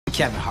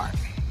Kevin Hart.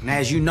 And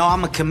as you know,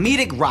 I'm a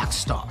comedic rock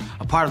star.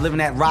 A part of living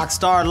that rock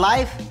star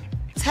life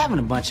is having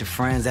a bunch of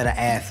friends that are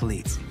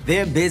athletes.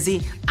 They're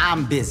busy,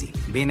 I'm busy.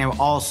 Being they're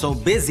all so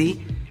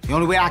busy, the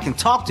only way I can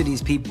talk to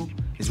these people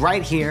is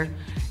right here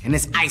in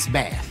this ice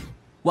bath.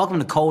 Welcome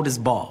to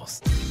Coldest Balls.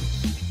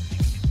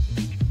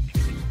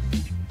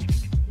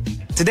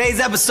 Today's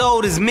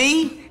episode is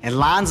me and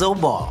Lonzo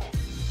Ball.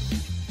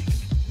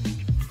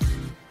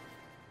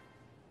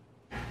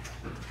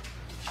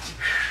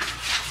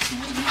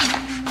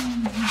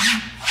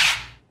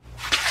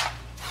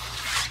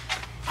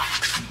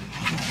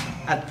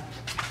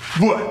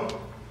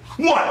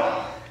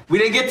 What? We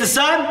didn't get the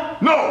sun?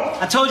 No!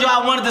 I told you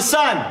I wanted the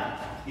sun.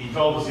 He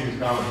told us he was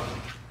coming.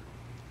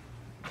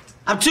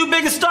 I'm too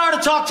big a star to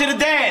talk to the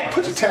dad.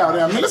 Put your towel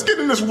down, man. Let's get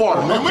in this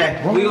water, man.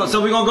 Okay.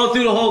 So we're gonna go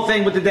through the whole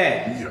thing with the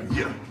dad.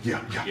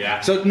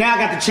 Yeah. So now I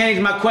got to change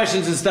my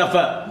questions and stuff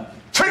up.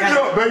 Change it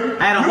up, baby.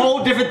 I had a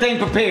whole different thing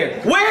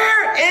prepared.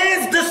 Where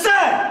is the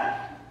sun?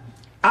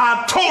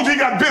 I told you he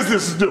got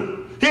business to do.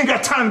 He ain't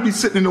got time to be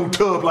sitting in no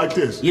tub like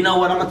this. You know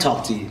what? I'm gonna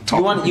talk to you.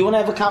 You want to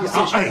have a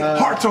conversation? Hey,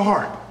 heart to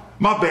heart.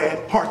 My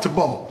bad. Heart to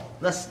ball.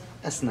 That's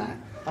not.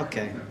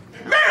 Okay.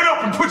 Man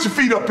up and put your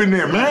feet up in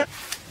there, man.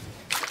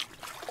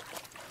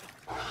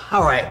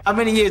 All right. How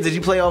many years did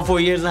you play? All 4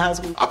 years in high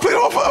school? I played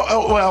all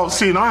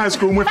in our high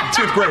school went from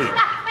 10th grade.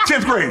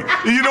 10th grade.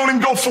 You don't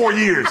even go 4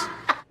 years.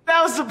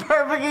 That was the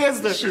perfect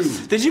answer.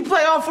 Shoot. Did you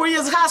play all 4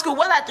 years of high school?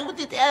 What I do with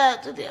it?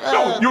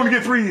 No, you only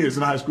get 3 years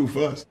in high school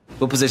for us.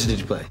 What position did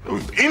you play?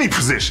 Any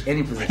position.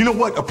 Any position. You know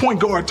what? A point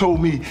guard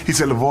told me, he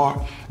said,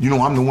 LaVar, you know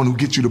I'm the one who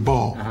gets you the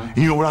ball. And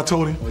you know what I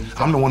told him?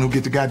 I'm the one who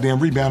get the goddamn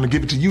rebound and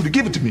give it to you to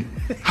give it to me.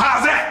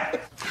 How's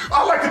that?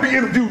 I like to be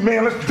interviewed,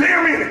 man. Let's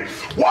damn in it.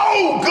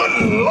 Whoa,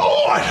 good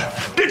Lord.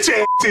 Get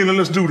your ass in and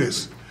let's do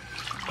this.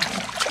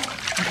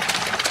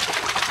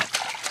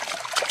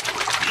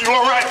 You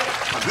all right?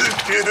 This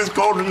kid is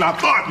colder than I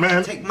thought,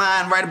 man. Take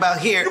mine right about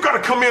here. You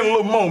gotta come in a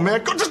little more,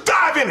 man. Go, just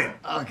dive in it.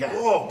 Okay.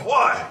 Oh,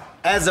 boy.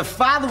 As a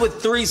father with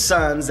 3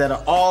 sons that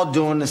are all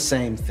doing the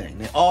same thing,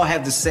 they all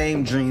have the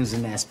same dreams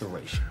and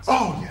aspirations.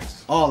 Oh,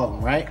 yes. All of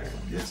them, right?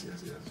 Yes.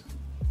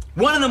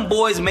 One of them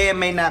boys may or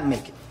may not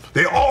make it.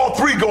 They all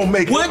 3 gonna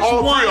make it. Which all 3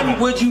 of one them.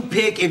 would you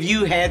pick if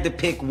you had to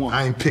pick one?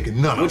 I ain't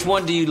picking none of them. Which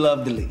one do you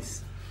love the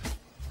least?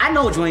 I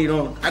know which one you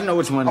don't. I know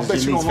which one I is bet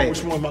your you least don't know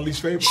favorite. which one my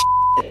least favorite.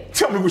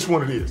 Tell me which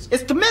one it is.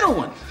 It's the middle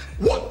one.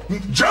 What?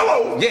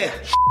 Jello? Yeah.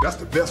 That's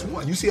the best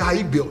one. You see how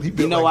he built? He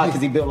built You know like why? me.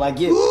 Because he built like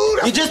you. Ooh,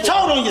 that's You just the one.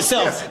 told on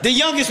yourself. Yes. The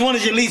youngest one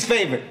is your least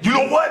favorite. You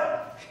know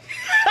what?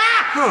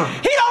 He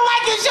don't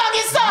like his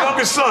youngest son.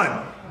 Youngest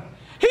son.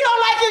 He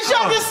don't like his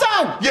youngest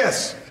son.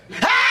 Yes.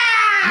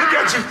 Ah! Look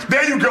at you.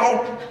 There you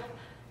go.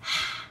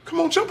 Come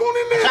on, jump on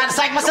in there. Tried to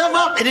psych myself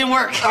up. It didn't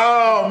work.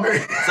 Oh,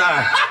 man.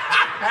 Sorry.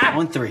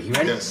 1-3. You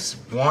ready? Yes.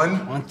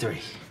 1, 1-3.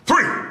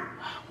 3.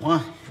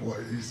 1. Boy,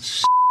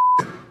 these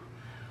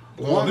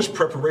Boy, this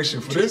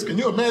preparation for this. Can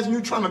you imagine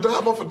you trying to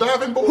dive off a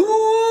diving board? Ooh,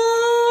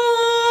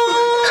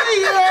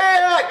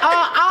 yeah.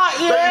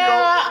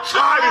 Yeah.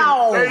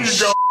 There you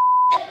go.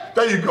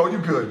 There you go. You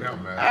good now,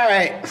 man. All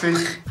right. See?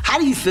 How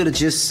do you feel that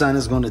your son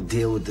is going to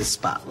deal with this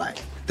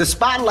spotlight? The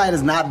spotlight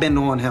has not been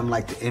on him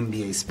like the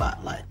NBA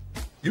spotlight.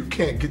 You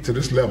can't get to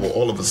this level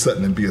all of a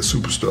sudden and be a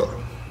superstar.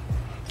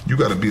 You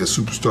got to be a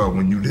superstar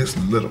when you this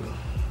little.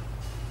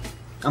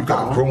 You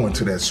got to grow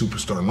into that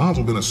superstar.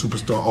 Lonzo been a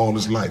superstar all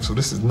his life, so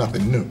this is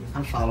nothing new.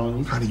 I'm following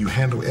you. How do you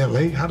handle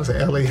LA? How does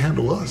LA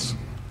handle us?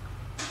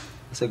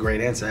 That's a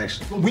great answer,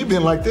 actually. We've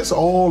been like this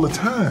all the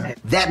time.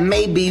 That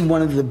may be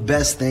one of the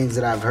best things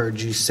that I've heard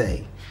you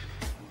say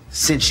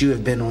since you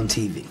have been on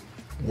TV.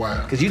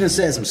 Wow. Because you done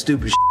said some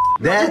stupid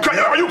shit.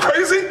 Are you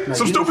crazy? No,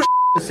 Some you stupid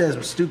done said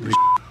some stupid shit.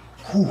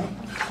 Who?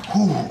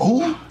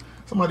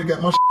 Somebody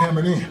got my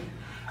hammered in.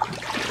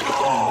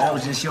 That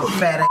was just your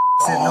fat ass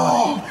sitting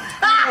on it.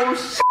 Oh,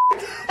 shit.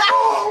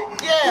 Oh.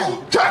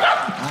 Yeah. Shut up.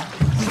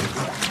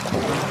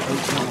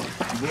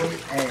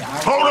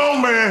 Hold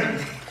on, man.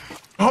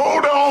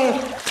 Hold on.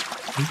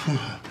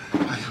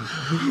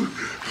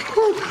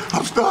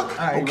 I'm stuck.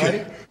 All right, okay.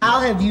 ready? How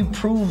have you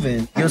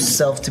proven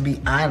yourself to be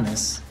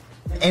honest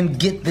and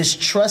get this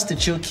trust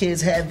that your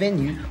kids have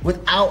in you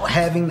without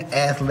having the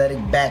athletic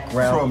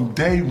background? From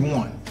day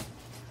one,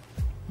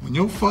 when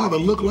your father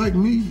looked like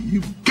me,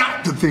 you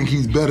got to think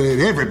he's better than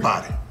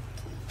everybody.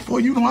 Boy,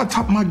 you know I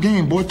top my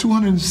game, boy.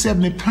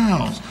 270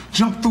 pounds.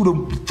 Jump through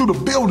the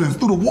buildings,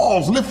 through the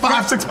walls, lift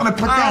 500, 600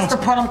 pounds. That's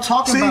the part I'm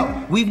talking See?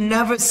 about. We've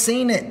never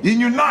seen it. And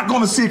you're not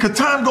gonna see it, cause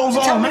time goes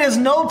on. Tell me there's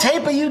no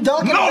tape of you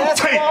dunking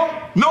basketball?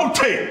 No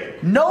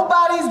tape.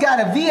 Nobody's got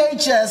a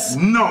VHS.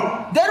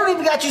 No. They don't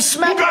even got you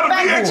smacking Who got the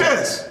a backboard.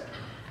 VHS?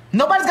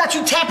 Nobody's got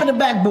you tapping the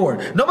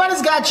backboard.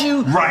 Nobody's got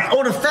you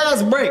on a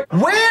fast break.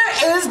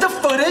 Where is the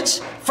footage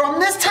from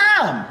this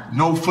time?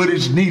 No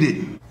footage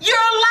needed. You're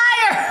a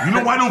liar! You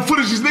know why no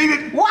footage is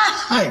needed?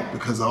 Why?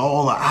 Because of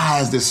all the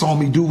eyes that saw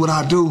me do what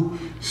I do.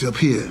 It's up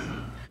here.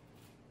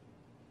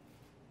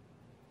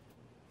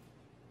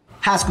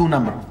 High school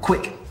number,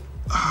 quick.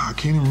 I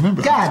can't even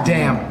remember. God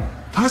damn.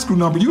 High school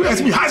number? You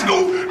asked me high school?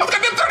 I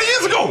forgot that 30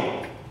 years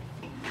ago.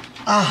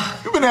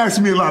 You've been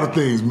asking me a lot of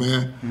things,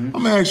 man. I'm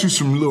gonna ask you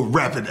some little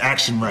rapid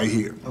action right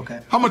here. Okay.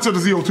 How much are the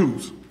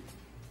ZO2s?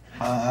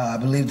 I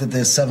believe that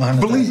there's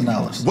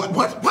 $700,000.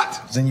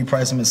 What? Then you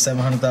price them at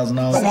 $700,000.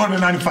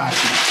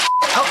 $495.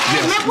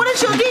 Yes. Man, what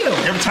is your deal?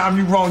 Every time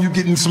you wrong, you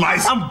getting some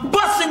ice. I'm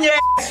busting your ass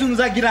as soon as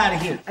I get out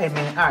of here. Hey,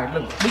 man, all right,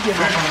 look, we get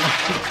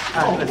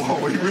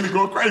you really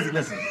going crazy.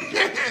 Listen.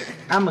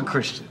 I'm a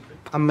Christian.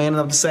 I'm man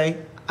enough to say,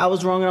 I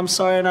was wrong and I'm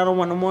sorry and I don't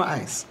want no more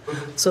ice.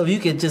 So if you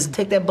could just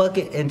take that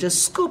bucket and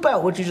just scoop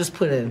out what you just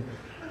put in,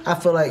 I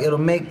feel like it'll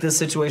make this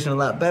situation a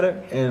lot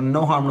better and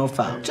no harm, no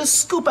foul. Just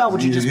scoop out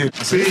what you just put in.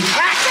 See? He's a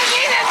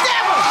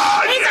devil!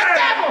 He's a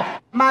devil!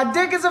 My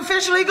dick is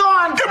officially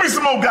gone. Give me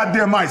some more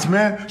goddamn ice,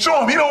 man.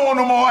 Show him he don't want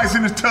no more ice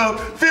in his tub.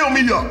 Fill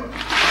me up.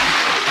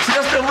 See,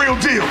 that's the real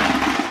deal.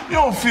 You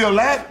don't feel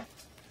that.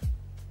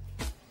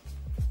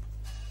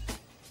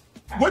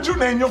 What'd you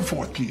name your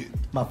fourth kid?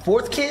 My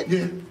fourth kid?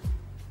 Yeah.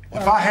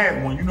 If I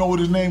had one, you know what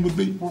his name would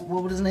be? What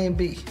would his name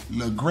be?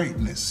 La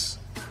Greatness.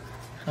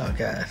 Oh,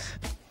 God.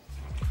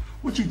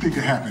 What you think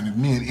would happen if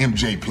me and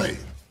MJ played?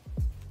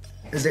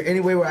 Is there any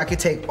way where I could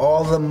take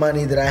all the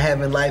money that I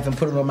have in life and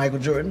put it on Michael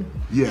Jordan?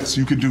 Yes,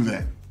 you could do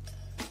that.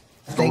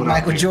 I think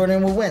Michael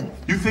Jordan will win.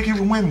 You think he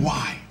would win?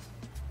 Why?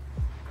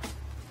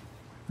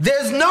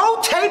 There's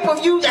no tape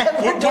of you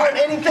ever doing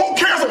anything. Who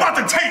cares about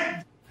the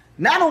tape?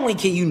 Not only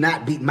can you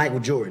not beat Michael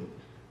Jordan,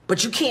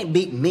 but you can't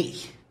beat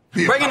me.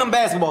 Yeah. Bringing them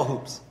basketball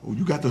hoops. Oh,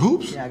 you got the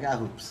hoops? Yeah, I got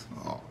hoops.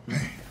 Oh,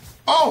 man.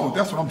 Oh,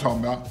 that's what I'm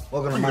talking about.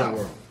 Welcome to my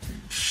world.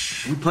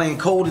 We playing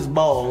cold as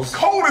balls.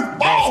 Cold as balls?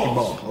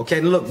 Basketball. Okay,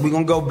 look, we're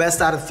gonna go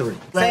best out of 3.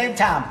 Same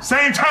time.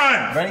 Same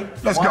time. Ready?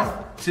 Let's 1,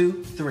 go.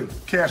 2, 3.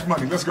 Cash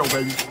money. Let's go,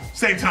 baby.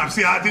 Same time.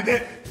 See how I did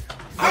that?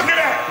 Look at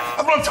that.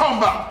 That's what I'm talking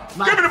about.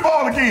 Give me the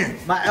ball again.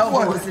 My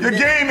elbow was in Your there.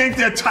 game ain't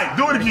that tight.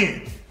 Do it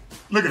again.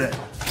 Look at that.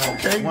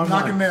 Okay,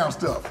 knocking down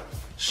stuff.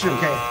 Shoot.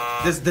 Okay.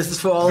 This is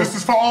for all. This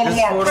is for all the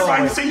marbles.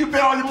 Right? You see you bet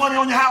all your money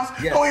on your house?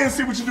 Yeah. Go ahead and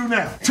see what you do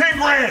now. 10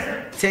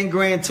 grand. 10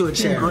 grand to a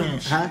chair. 10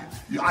 grand. Huh?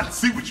 Yeah, I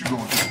see what you're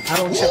going to do. I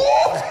don't Ooh, check.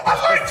 I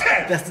like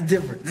that. That's the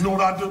difference. You know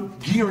what I do?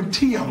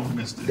 Guarantee I don't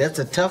miss this. That's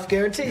a tough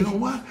guarantee. You know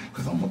why?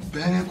 Because I'm a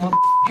bad mother.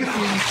 Get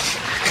on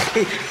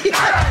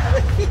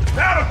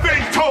Now the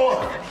thing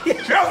tore.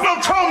 That's what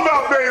I'm talking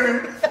about,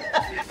 baby.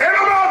 And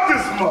I'm out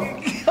this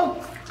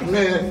month.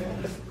 Man,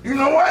 you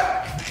know what?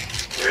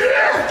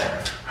 Yeah.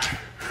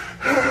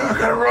 I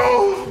gotta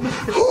roll.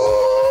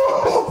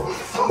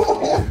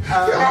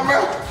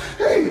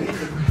 Hey.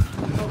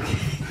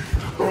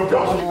 All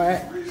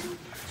right.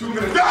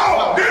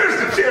 No, there's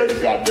the chair,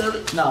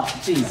 goddammit. No,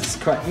 Jesus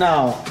Christ.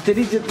 No. Did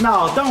he just?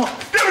 No, don't.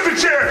 Give it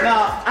the chair.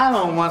 No, I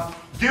don't want.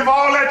 Give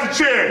all that to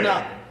chair.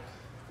 No.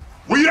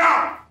 We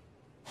out.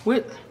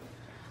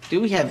 Do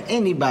we have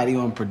anybody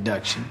on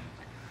production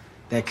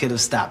that could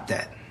have stopped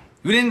that?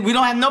 We don't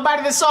have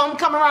nobody that saw him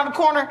coming around the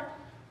corner.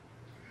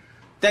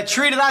 That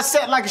treated our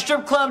set like a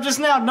strip club just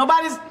now.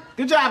 Nobody's.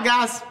 Good job,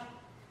 guys.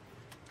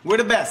 We're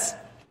the best.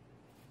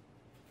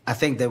 I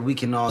think that we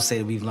can all say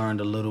that we've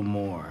learned a little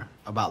more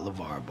about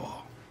LaVar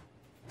Ball.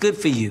 Good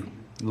for you,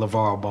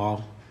 LaVar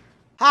Ball.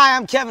 Hi,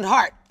 I'm Kevin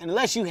Hart. And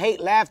unless you hate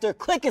laughter,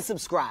 click and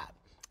subscribe.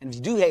 And if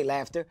you do hate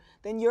laughter,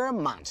 then you're a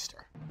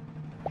monster.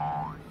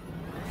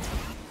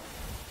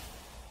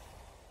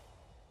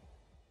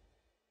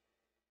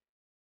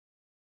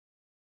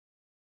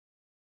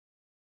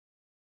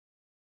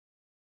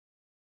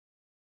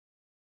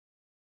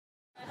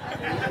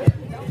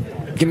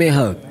 Give me a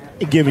hug.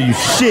 He giving you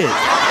shit.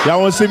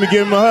 Y'all want to see me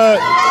give him a hug?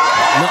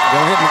 No,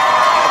 don't hit me.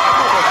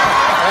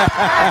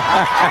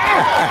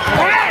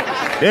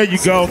 There you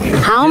go.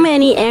 How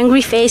many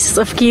angry faces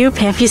of Cube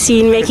have you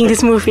seen making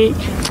this movie?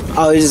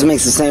 Oh, he just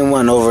makes the same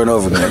one over and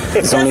over again.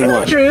 It's only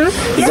one. True.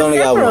 He's only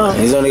got one.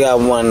 He's only got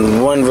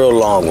one real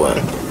long one.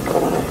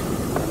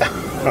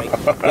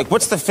 Like,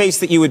 what's the face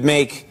that you would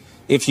make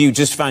if you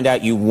just found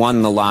out you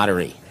won the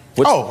lottery?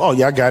 Oh,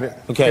 yeah, I got it.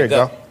 Okay, here you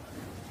go.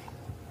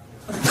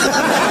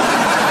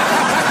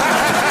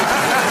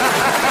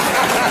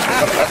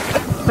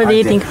 What do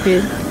you think of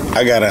it?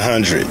 I got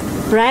 100.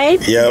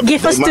 Right? Yep.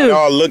 Give us They two. might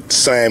all look the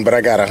same, but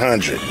I got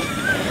 100.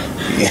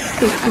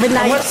 But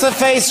now What's the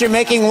face you're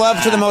making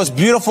love to the most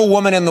beautiful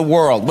woman in the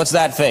world? What's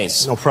that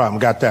face? No problem.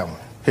 Got that one.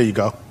 Here you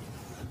go.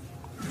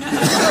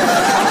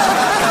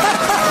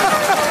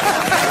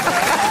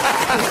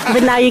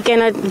 But now you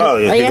cannot. Oh,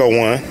 yeah. Here go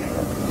one.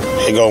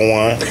 Here go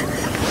one.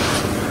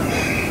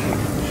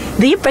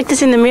 Do you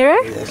practice in the mirror?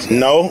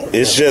 No,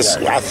 it's just,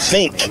 I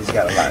think.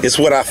 It's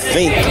what I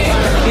think.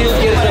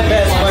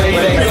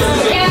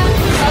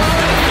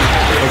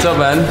 What's up,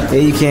 man? Yeah,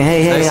 you can.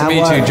 Hey, Nice to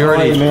meet you,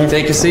 Jordy.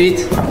 Take a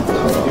seat.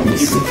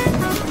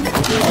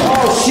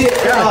 Oh, shit.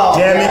 Oh,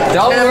 Damn it.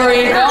 Don't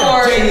worry, don't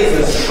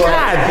worry.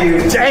 God,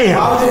 dude.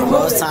 Damn.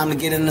 Well, it's time to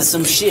get into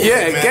some shit.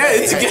 Yeah,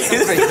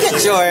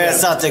 get your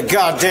ass out the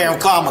goddamn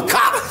car, my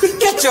cop.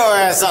 Get your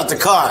ass out the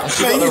car.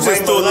 Man, you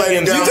just threw a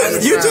lady down.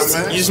 You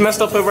just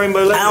messed up her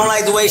rainbow leg. I don't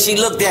like the way she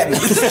looked at me.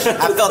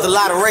 I felt a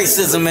lot of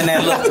racism in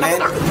that look, man.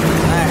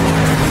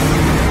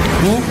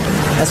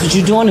 That's what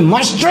you doing in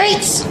my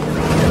streets?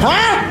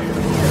 Huh?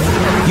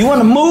 You want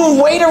to move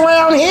weight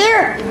around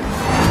here?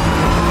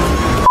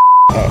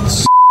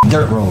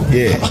 Dirt road.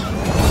 Yeah.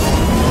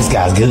 This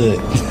guy's good.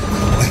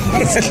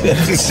 This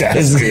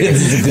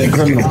is a good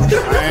criminal. Look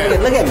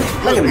at me.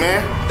 Look at me.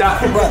 Man.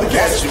 Brother,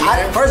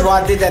 first of all,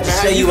 I did that to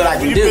show you what I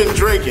can do. You've been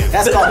drinking.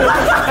 That's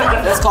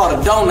called a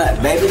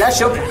donut, baby.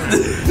 That's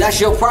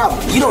your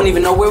problem. You don't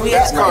even know where we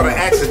That's at. called an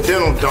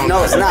accidental donut.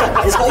 No, it's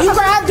not. It's called, you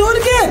gotta do it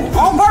again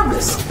on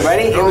purpose.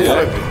 Ready? Here we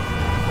go.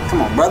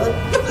 Come on, brother.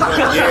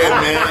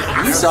 Yeah,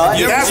 man. You saw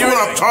it. That's what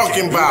I'm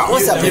talking about.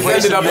 What's up? You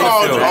ended up in the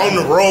field. On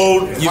the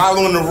road,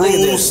 following the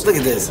rules. Look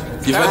at this.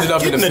 You've ended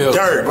up in Get the in the field.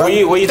 dirt.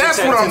 That's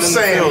what I'm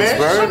saying, man.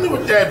 Show me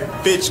what that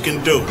bitch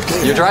can do.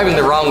 You're driving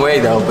the wrong way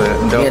though, but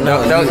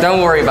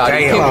don't worry about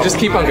it. Just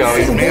keep on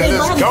going. Man,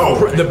 let's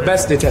go. The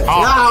best detective. No.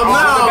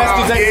 The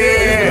best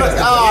detective.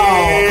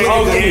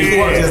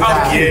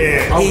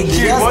 He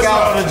just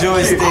got on the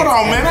joystick. Hold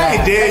on, man. I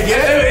ain't dead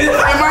yet.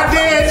 Am I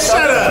dead?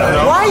 Shut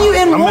up. Why are you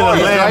in war?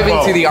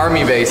 Driving to the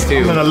army base too.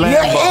 I'm in a You're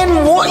Lambo.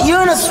 in war.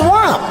 You're in a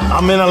swamp.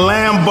 I'm in a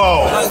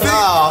Lambo.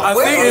 I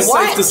think it's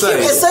safe to say.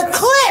 It's a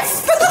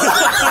cliff.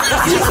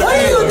 What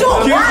are you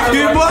doing?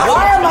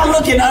 Why am I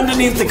looking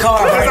underneath the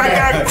car? Because I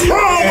got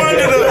chrome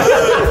under the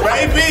hood,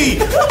 baby.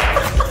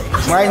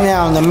 Right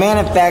now, the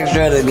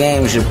manufacturer of the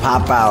game should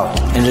pop out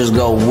and just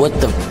go, what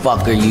the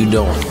fuck are you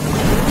doing?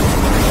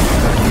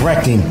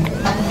 Wrecking.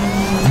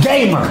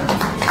 Gamer.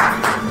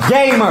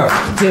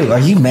 Dude, are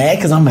you mad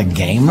because I'm a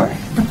gamer?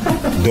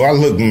 Do I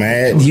look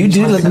mad? You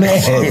do look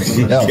mad.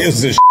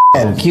 It's a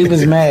Oh, Cube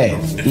is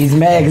mad. He's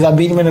mad because I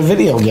beat him in a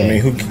video game. I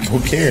mean, who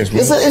cares, man?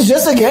 It's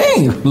just a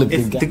game. Look,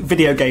 If the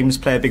video games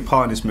play a big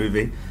part in this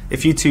movie,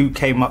 if you two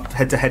came up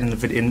head to head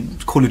in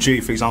Call of Duty,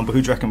 for example,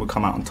 who do you reckon would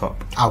come out on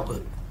top? I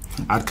would.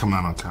 I'd come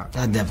out on top.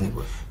 I definitely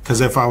would.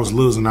 Because if I was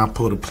losing, I'd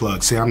pull the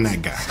plug. See, I'm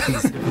that guy.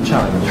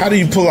 How do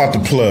you pull out the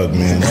plug,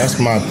 man? That's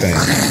my thing.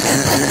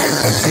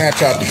 I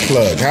snatch out the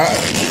plug.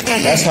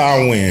 That's how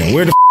I win.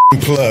 Where the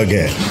plug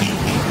at?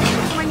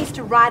 Someone used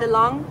to ride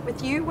along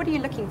with you. What are you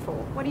looking for?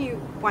 What do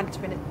you want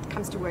when it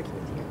comes to working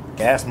with you?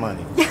 Gas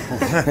money.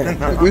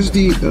 Where's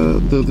the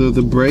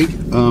brake?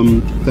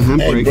 The handbrake?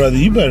 Hey, brother,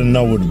 you better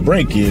know what the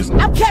brake is.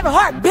 I'm Kevin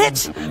Hart,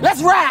 bitch.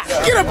 Let's ride.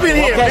 Get up in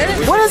here,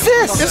 man. What is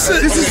this? This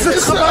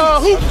is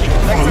hoop.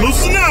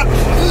 Loosen up.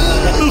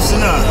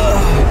 Loosen up.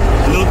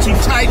 A little too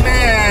tight in the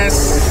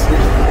ass.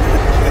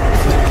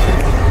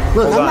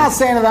 Look, I'm not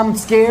saying that I'm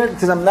scared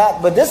because I'm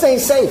not, but this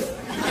ain't safe.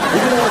 We've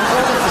been on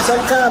camera for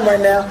some time right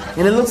now,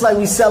 and it looks like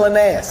we selling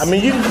ass. I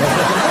mean,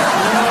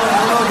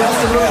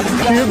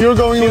 You're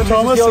going with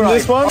Thomas in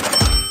this one?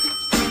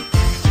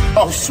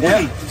 oh, sweet.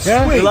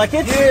 Yeah? Sweet. You like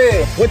it?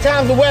 Yeah. What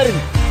time's the wedding?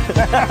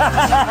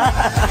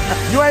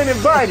 You ain't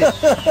invited.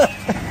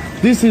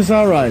 This is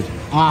alright.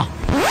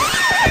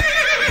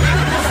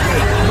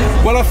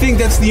 Well, I think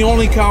that's the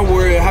only car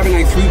where having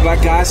like 3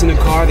 black guys in a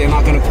car, they're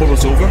not gonna pull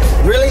us over.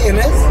 Really? In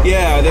this?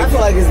 Yeah. I feel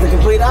like it's the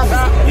complete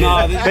opposite.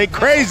 No, They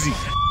crazy.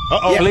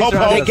 Yeah,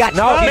 They got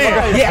no.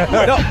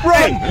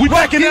 Run. We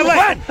back in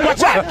LA. Watch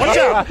out. Watch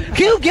out.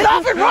 Q, get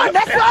off and run.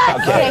 That's right.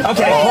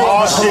 Okay.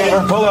 Oh, shit.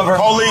 Pull over.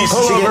 Police.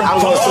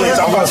 I'm going to sleep.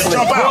 Jump out. Pull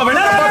over.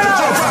 No.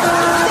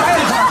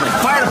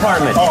 Fire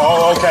department.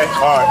 Oh, okay.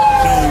 All right.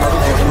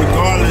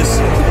 Regardless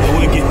of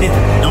what get hit,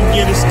 don't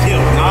get us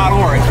killed. Nah,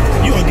 don't worry.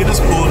 You gonna get us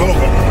pulled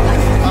over.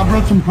 I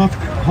brought some hot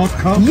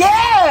cups.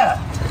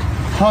 Yeah!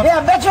 Yeah,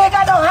 I bet you ain't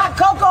got no hot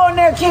cocoa in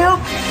there, Q.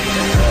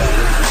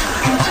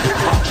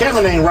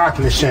 Kevin ain't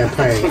rocking the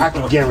champagne. I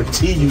can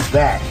guarantee you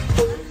that.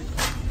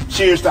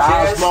 Cheers to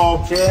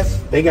Osmo. Cheers.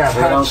 They got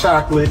hot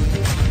chocolate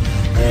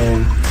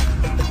and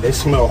they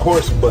smell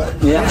horse butt.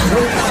 Yeah.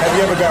 Have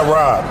you ever got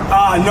robbed?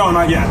 No,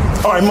 not yet.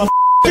 All right,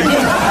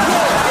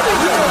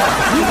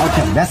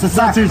 Okay, that's the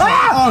sign. Hey!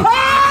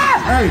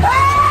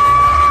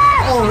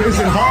 Oh, is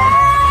it hot?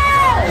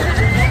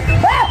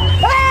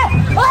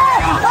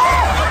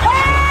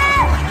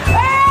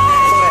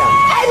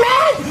 Hey,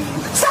 man!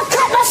 Stop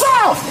cutting us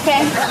off!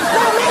 Okay.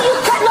 No, man, you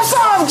cutting us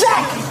off,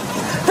 Jack!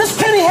 This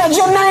penny had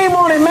your name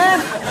on it, man!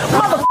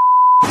 Mother.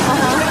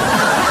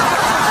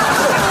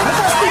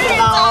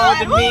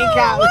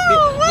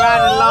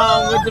 Ride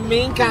along with the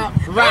mean count.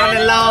 Ride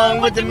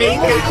along with the mean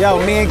count. Yo,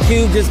 me and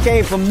Cube just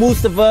came from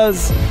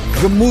Mustapha's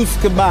Gamoose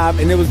Kebab,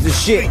 and it was the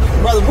shit.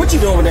 Brother, what you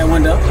doing with that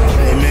window?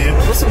 Hey,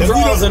 man. Put some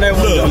drawers on that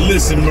window. Look,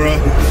 listen, bro.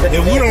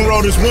 If we don't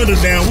roll this window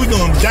down, we're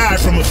gonna die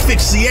from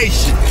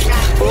asphyxiation.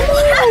 Ooh,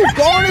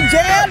 going to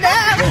jail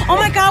now. Oh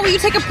my God, will you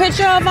take a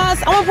picture of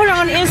us? I want to put it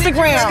on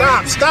Instagram.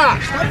 Stop.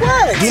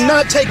 What? Do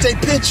not take that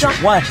picture.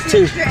 1,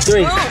 2,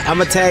 3.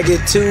 I'ma tag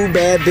it 2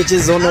 bad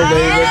bitches on the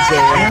way to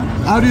jail.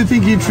 How do you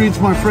think he treats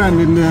my friend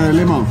in the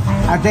limo?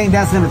 I think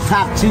that's in the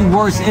top 2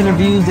 worst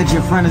interviews that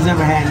your friend has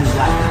ever had in his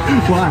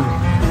life. Why?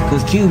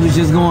 Because Cube is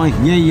just going,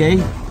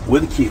 yay.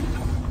 With a Q.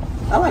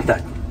 I like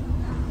that.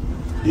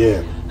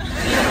 Yeah.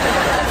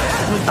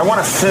 I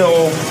want to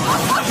fill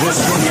this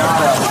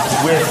pinata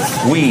with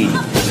weed.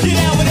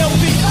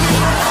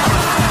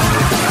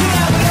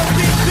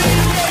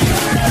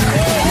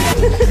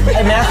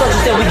 Hey man, I thought you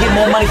said we get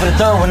more money for the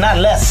third one, not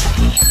less.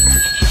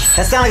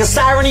 That sound like a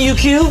siren to you,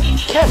 Q?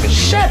 Kevin,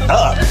 shut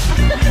up.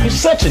 You're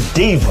such a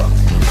diva.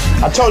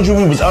 I told you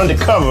we was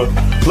undercover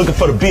looking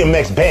for the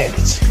BMX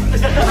bandits.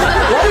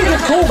 Why do you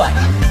get cool by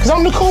it? Because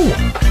I'm the cool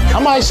one.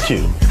 I'm Ice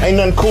Cube. Ain't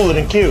nothing cooler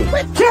than Cube.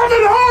 Kevin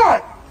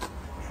Hart!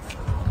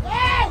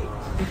 Hey!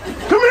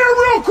 Come here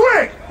real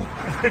quick!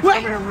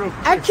 Come here real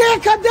quick. I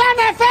can't come down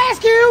that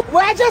fast, Q.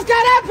 Well, I just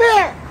got up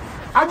here.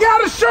 I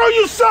gotta show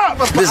you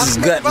something. This is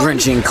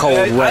gut-wrenching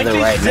cold weather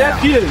right now.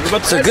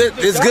 So good.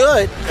 It's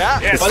good.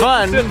 It's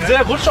fun.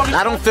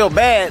 I don't feel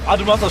bad. I'm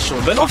gonna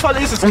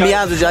be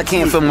honest with you, I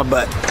can't feel my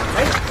butt.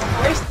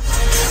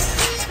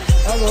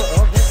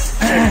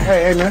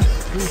 Hey, man.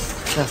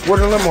 Where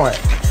the limo at?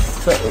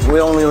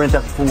 We only rent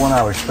that for 1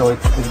 hour, so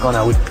it's gone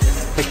out. We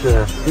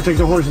take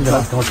the horses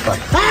out. The horse back.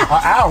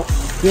 Out?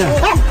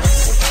 Yeah.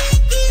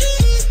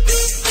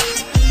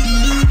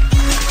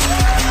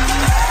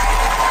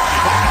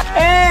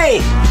 Hey!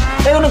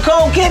 Hey,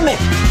 Nicole Kidman!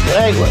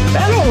 Hey,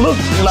 that don't look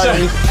like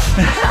me.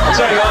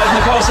 Sorry guys,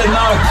 Nicole said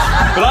no,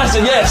 but I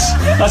said yes.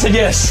 I said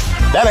yes.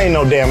 That ain't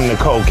no damn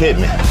Nicole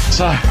Kidman.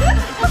 So,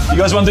 you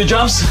guys want to do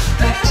jumps?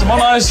 Some on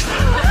those.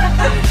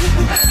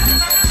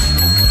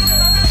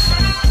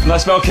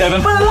 Nice spell,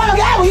 Kevin. For the love of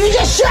God, will you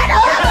just shut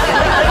up?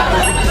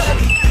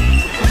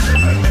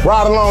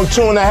 Ride along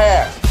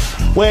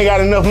 2.5. We ain't got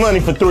enough money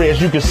for 3,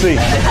 as you can see.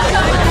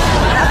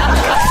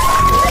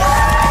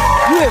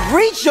 You have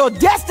reached your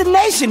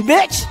destination,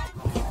 bitch!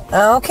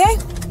 Okay,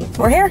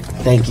 we're here.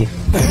 Thank you.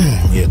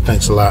 Yeah,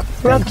 thanks a lot.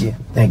 Thank you.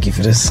 Thank you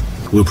for this.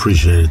 We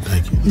appreciate it.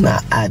 Thank you.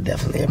 Nah, I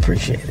definitely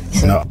appreciate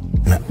it. No,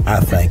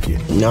 I thank you.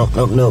 No.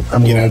 I'm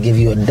going to give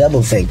you a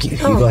double thank you. You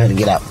go ahead and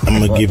get out. I'm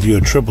going to give you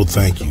a triple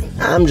thank you.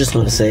 I'm just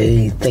going to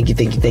say thank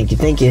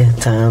you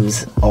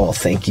times all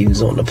thank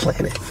yous on the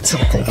planet. So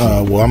thank you.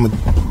 Well, I'm going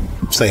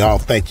to say all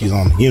thank yous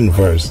on the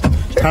universe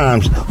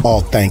times all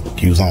thank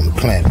yous on the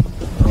planet.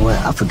 Well,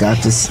 I forgot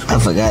to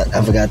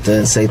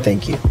say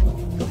thank you.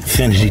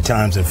 Infinity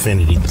times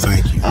infinity.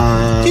 Thank you.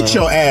 Get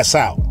your ass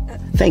out.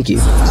 Thank you.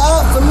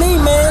 For me,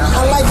 man,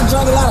 I like to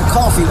drink a lot of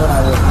coffee when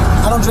I work.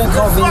 I don't drink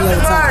coffee any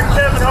other time.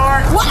 Kevin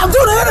Hart. What? I'm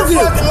doing an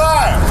interview.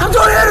 I'm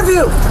doing an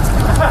interview.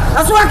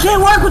 That's why I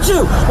can't work with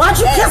you. Why don't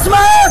you kiss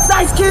my ass,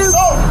 Ice Cube?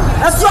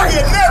 That's right.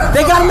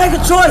 They gotta make a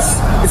choice.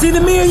 It's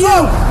either me or you.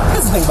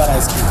 Here's the thing about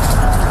Ice Cube.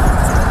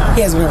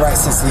 He hasn't been right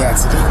since the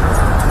accident.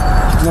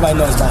 Nobody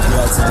knows about the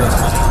accident.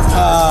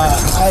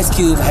 Ice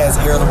Cube has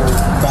irritable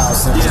bowel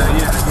syndrome.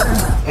 Yeah.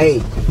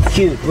 Hey,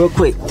 Q, real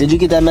quick. Did you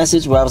get that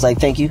message where I was like,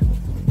 thank you?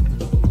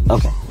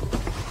 Okay.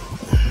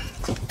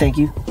 Thank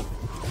you.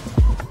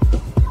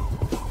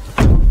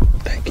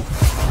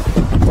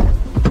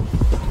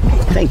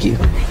 Thank you.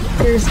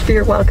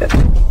 You're welcome.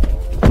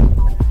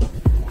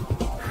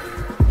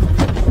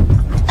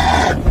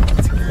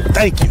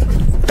 Thank you.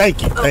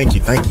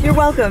 You're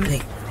welcome.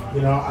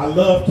 You know, I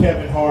love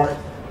Kevin Hart,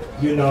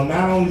 you know,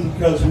 not only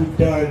because we've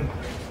done,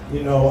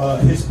 you know,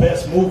 his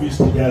best movies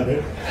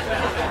together,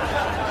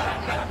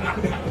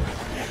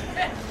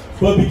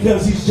 but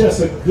because he's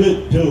just a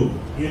good dude,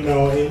 you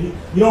know, and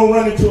you don't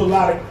run into a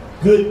lot of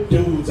good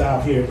dudes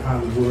out here in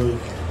Hollywood.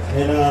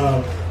 And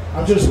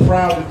I'm just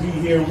proud to be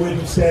here with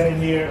him,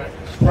 standing here,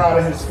 proud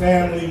of his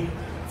family,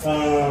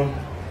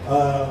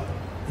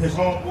 his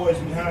homeboys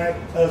behind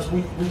us.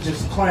 We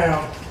just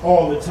clown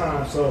all the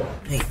time, so.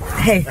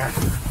 Hey.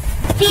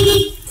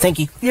 Thank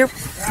you. You're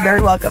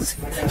very welcome.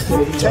 He's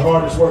the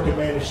hardest working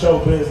man in show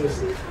business.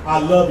 I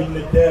love him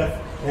to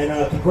death, and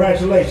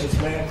congratulations,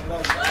 man.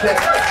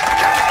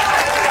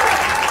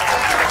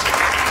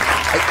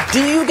 Do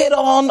you get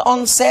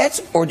on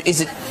set, or do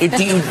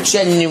you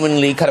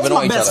genuinely kind of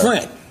annoy each other? That's my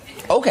best friend.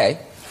 Okay.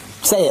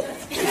 Say it.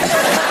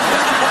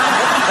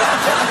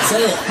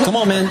 Say it. Come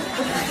on, man.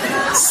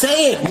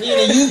 Say it. We in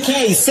the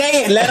UK.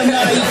 Say it. Let them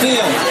know how you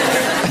feel.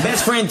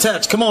 Best friend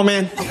touch. Come on,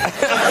 man.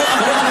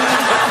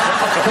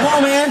 Come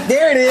on, man.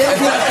 There it is.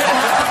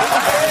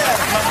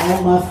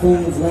 All my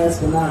friends,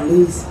 last but not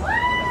least,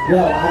 yo,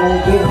 I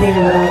don't get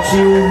here without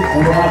you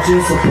and without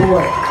your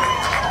support.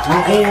 I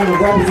am a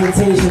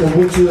representation of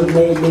what you have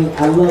made me.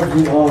 I love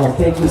you all.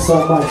 Thank you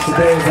so much.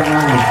 Today is an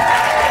honor.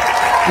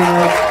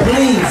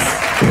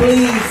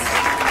 Please,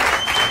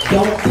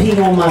 don't pee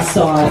on my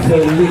star for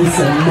at least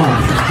a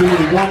month. Give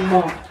me 1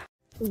 month.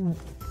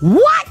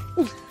 What?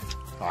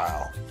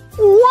 Wow.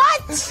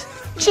 What?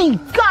 Gee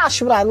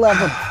gosh, would I love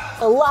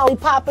a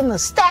lollipop and a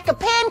stack of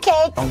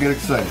pancakes. Don't get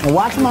excited. And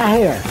watch my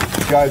hair.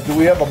 Guys, do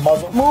we have a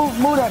muzzle?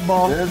 Move that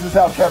ball. This is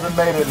how Kevin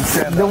made it in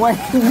stand-up. The way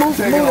move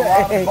Taking a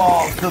lot of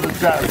balls to the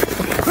chest.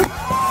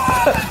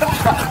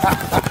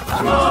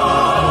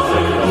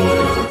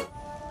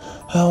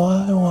 How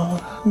I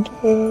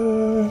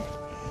wonder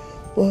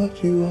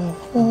what you are.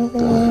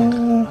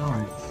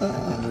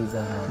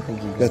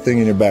 That thing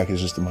in your back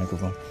is just the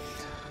microphone.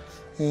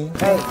 Hey,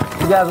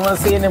 you guys want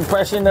to see an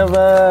impression of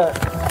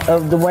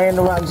Dwayne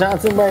 "The Rock"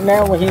 Johnson right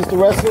now when he used to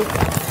wrestle?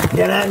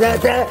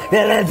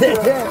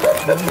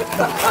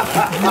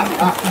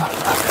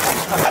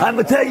 I'm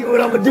gonna tell you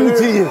what I'm gonna do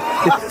to you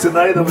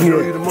tonight. I'm gonna show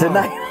you tomorrow.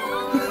 Tonight.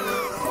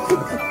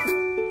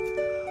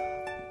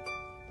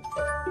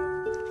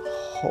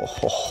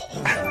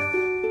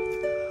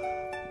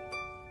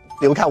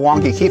 Yeah, look how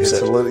long he keeps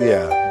it.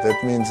 Yeah,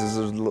 that means there's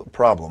a little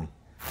problem.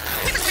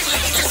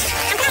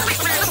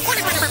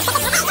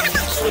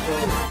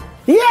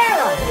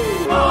 Yeah!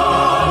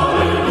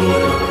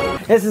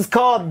 This is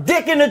called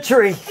Dick in a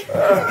Tree.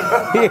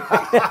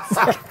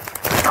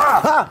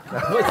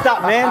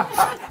 Stop, man.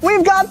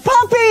 We've got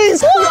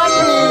puppies!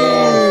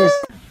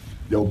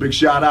 Yo, big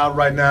shout out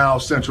right now,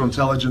 Central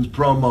Intelligence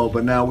promo,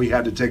 but now we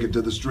had to take it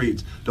to the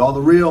streets. To all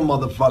the real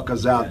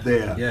motherfuckers out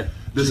there. Yeah.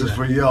 This is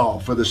for y'all,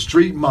 for the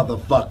street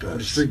motherfuckers.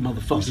 The street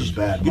motherfuckers. This is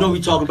bad. You know what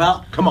we talking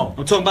about? Come on.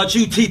 I'm talking about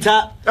you,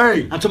 T-Top.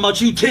 Hey. I'm talking about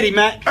you, Titty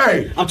Mac.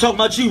 Hey. I'm talking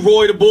about you,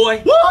 Roy the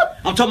Boy. What?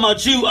 I'm talking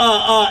about you,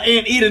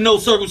 Aunt Eda, no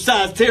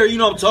circumcised Terry. You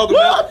know what I'm talking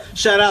about.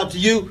 Shout out to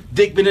you.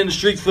 Dick been in the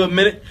streets for a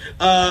minute.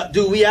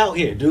 Dude, we out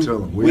here, dude.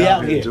 Tell him, we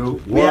out here.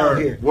 Dude. We out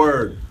here.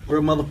 Word.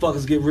 Real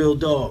motherfuckers get real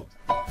dog.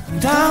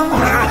 Favorite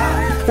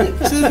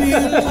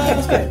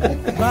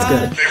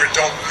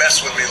don't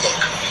mess with me look.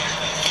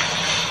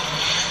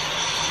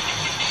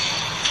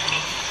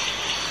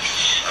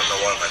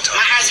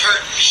 My eyes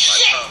hurt.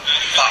 Shit!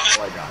 Oh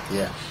my God.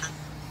 Yeah.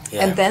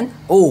 And then?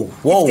 Oh,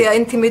 whoa. If they are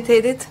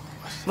intimidated,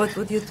 what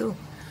would you do?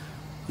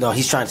 No,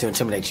 he's trying to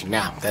intimidate you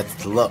now. That's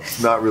the look.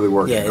 Not really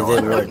working. Yeah, it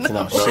didn't work.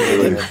 No, she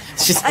didn't.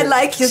 I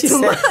like you too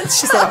much.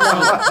 She said,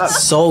 no.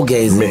 Soul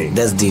gazing.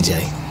 That's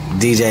DJ.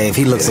 DJ, if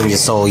he looks in your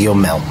soul, you'll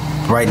melt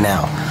right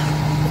now.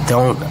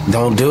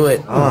 Don't do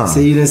it.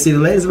 See, you didn't see the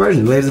latest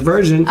version. The latest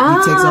version, he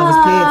takes off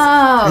his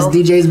pants. That's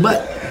DJ's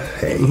butt.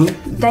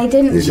 They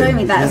didn't show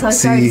me that,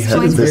 so I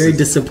was very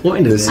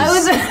disappointed. Very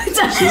disappointed.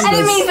 I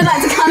didn't mean for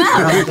that to come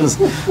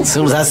out. As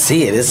soon as I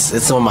see it,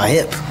 it's on my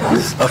hip.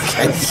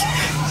 Okay.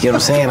 You know what I'm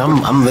saying?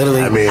 I'm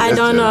literally. I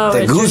don't know.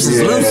 The goose is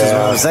loose. Is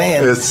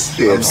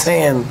what I'm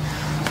saying.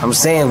 I'm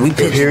saying we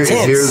pitch If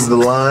here's the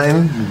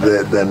line,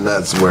 then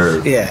that's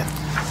where. Yeah.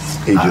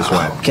 He just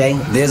went. Okay,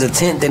 there's a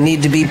tent that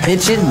needs to be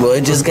pitching. Well,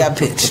 it just got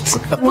pitched.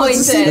 Wants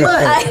to see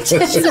butt. She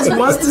just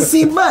wants to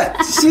see butt.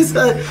 She's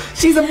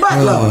a butt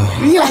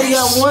lover. You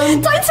got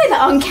one. Don't say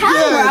that on camera.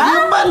 Yeah,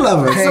 you're a butt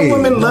lover. Hey, some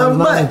women love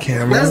butt.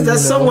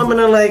 That's some women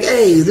are like,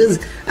 hey,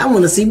 I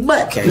want to see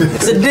butt. Okay.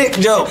 It's a dick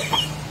joke.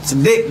 It's a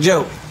dick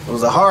joke. It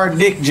was a hard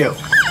dick joke.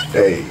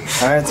 Hey.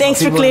 All right,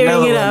 Thanks for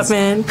clearing it up,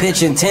 man.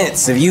 Pitching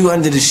tents. If you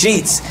under the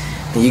sheets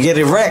and you get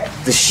it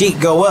wrecked, the sheet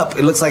go up.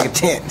 It looks like a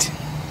tent.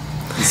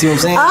 You see what I'm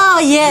saying? Oh,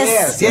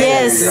 yes.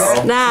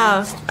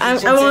 Now, I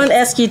won't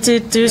ask you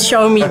to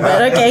show me,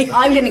 but okay.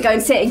 I'm going to go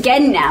and see it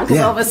again now, because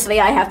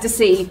obviously I have to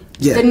see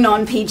the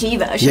non-PG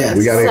version. Yeah,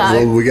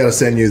 we gotta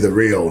send you the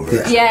real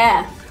version.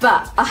 Yeah,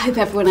 but I hope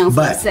everyone else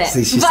likes it.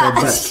 See, she said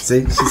butt.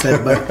 See, she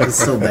said butt. It's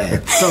so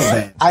bad. So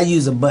bad. I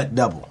use a butt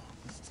double.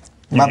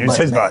 My butt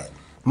his butt.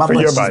 My for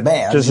butt's your butt.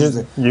 bad. Just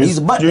use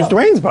a butt use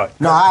Dwayne's butt.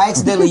 No, I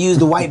accidentally used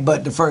the white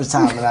butt the first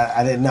time, and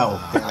I didn't know.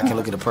 I can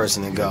look at a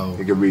person and go,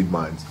 you can read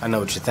minds. I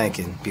know what you're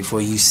thinking before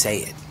you say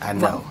it. I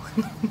know.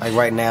 Like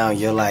right now,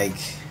 you're like,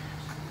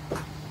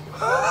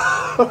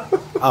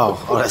 oh,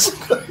 that's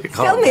great.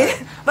 Tell me,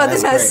 but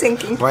this has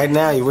sinking. Right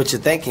now, what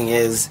you're thinking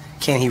is,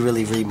 can he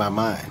really read my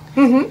mind?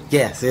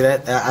 Yeah, see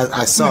that?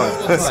 I saw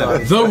it. I saw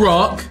it. The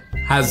Rock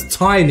has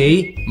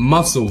tiny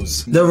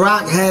muscles. The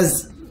Rock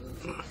has.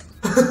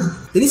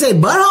 Did he say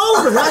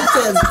butthole? The Rock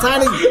says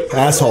tiny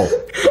asshole.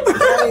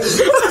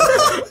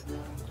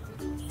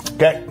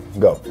 Okay,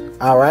 go.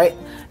 All right.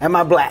 Am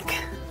I black?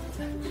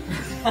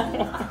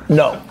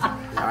 No.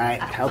 All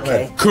right.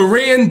 Okay.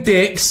 Korean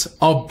dicks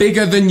are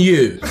bigger than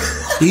you.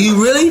 Do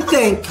you really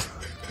think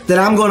that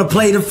I'm going to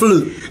play the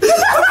flute?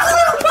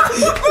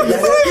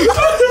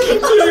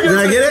 Did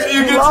I get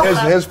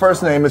it? His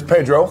first name is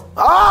Pedro.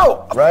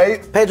 Oh!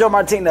 Right? Pedro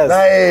Martinez.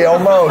 Hey,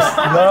 almost.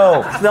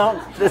 No.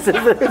 No, this is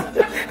it.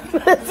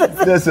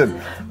 Listen.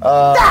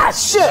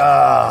 Shit!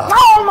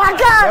 Oh my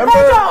God, remember?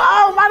 Pedro!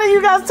 Oh, why didn't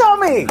you guys tell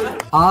me?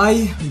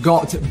 I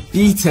got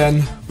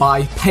beaten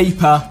by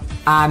paper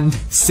and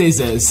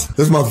scissors.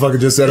 This motherfucker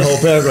just said a whole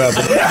paragraph.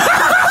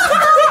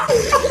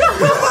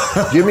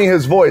 Give me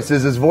his voice.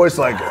 Is his voice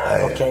like...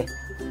 Okay.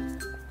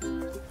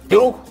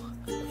 Do.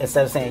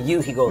 Instead of saying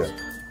you, he goes,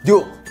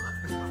 do.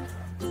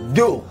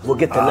 Do. We'll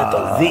get the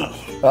letter Z.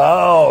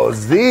 Oh,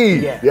 Z.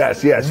 Yeah.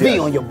 Yes. Z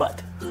on your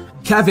butt.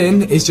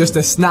 Kevin is just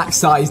a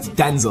snack-sized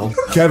Denzel.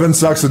 Kevin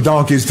sucks a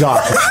donkey's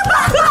cock.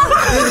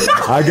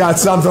 I got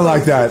something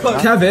like that.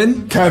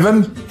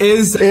 Kevin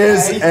is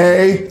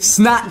a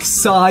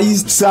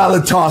snack-sized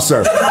salad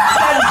tosser.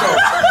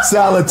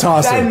 Salad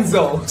tosser.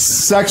 Denzel.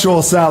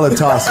 Sexual salad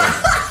tosser.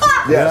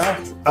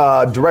 Yes.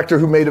 Director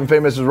who made him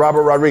famous is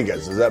Robert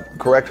Rodriguez. Is that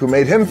correct? Who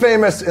made him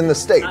famous in the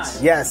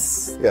States?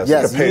 Yes. Yes.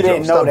 Yes. Look at Pedro. You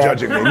didn't know Stop that.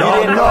 judging me. You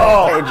didn't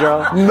know that,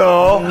 Pedro.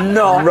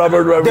 No.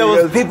 Robert Rodriguez. There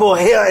was people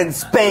here in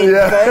Spain.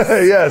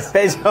 Yes.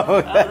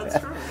 Pedro.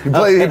 He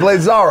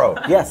played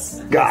Zorro.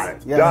 Yes. Got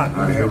it. Yes. Got it.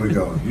 All right, here we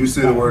go. You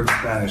say the word in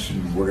Spanish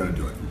and we're going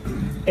to do it.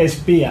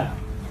 Espía.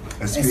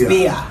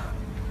 Espía.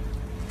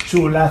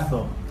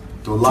 Chulazo.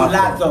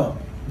 Chulazo.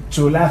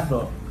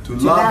 Chulazo.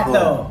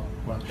 Chulazo.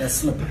 That's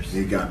slippers.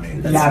 You got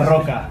me. La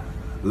Roca.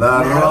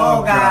 La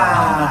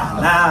Roca.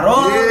 La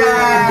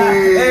Roca.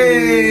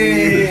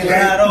 ¡Ey!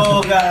 La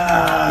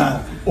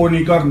Roca.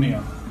 Unicornio.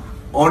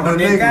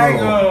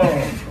 Unicornio.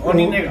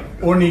 Unicornio.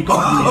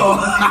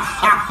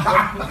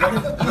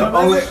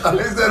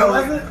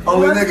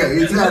 Only nigga.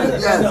 He said it,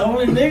 yes.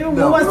 Only nigga?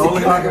 No, What was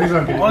only it?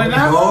 nigga. Only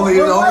nigga? Only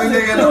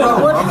nigga in the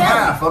room. I'm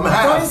half. So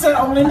he said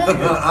only nigga.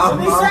 What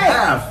did he say?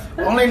 half.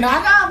 Only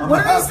nigga?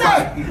 What did he say?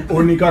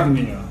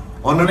 Unicornio.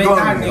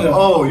 Unicornio.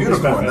 Oh,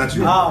 unicorn. That's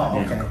you. Oh,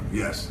 okay.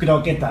 Yes.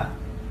 Croqueta.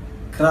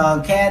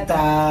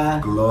 Croqueta.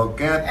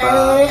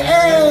 Croqueta.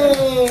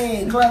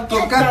 Hey,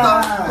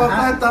 croqueta.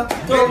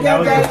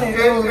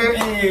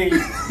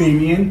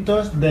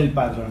 Pimientos del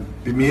padrón.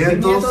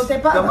 Pimientos de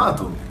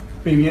pato.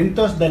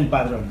 Pimientos del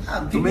padrón.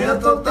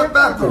 Pimientos de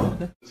pato.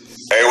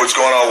 Hey, what's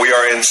going on? We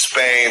are in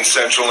Spain,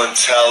 Central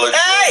Intelligence.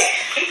 Hey!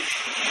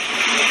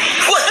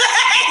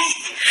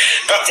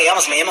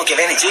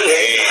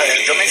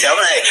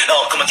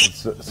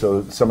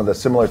 So some of the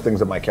similar things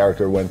that my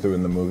character went through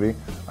in the movie,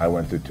 I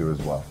went through too as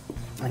well.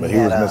 But he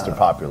was Mr.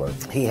 Popular.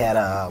 He had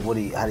how do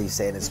you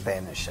say it in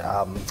Spanish?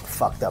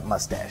 Fucked up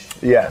mustache.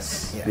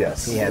 Yes. Yeah.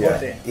 Yes. He had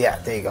yeah. yeah,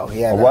 there you go.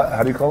 He had What?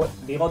 How do you call it?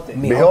 Bigote.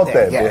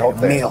 Bigote. Yeah. Bigote.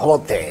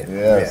 Bigote.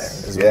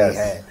 Yes. Yeah,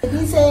 Yes.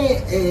 he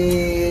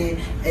said,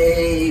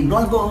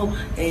 Blanco,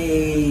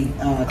 ¿qué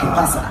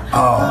pasa?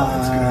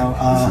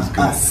 This is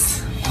good.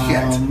 Us.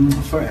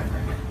 Forever.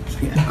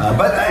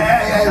 But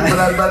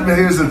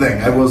here's the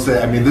thing. I will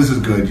say, I mean, this is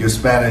good. Your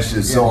Spanish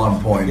is so on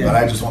point. But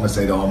I just want to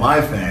say to all my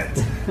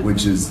fans,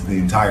 which is the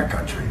entire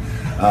country,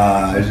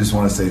 I just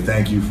want to say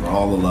thank you for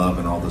all the love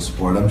and all the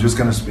support. I'm just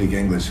going to speak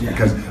English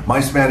because my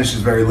Spanish is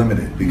very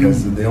limited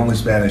because the only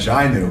Spanish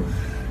I knew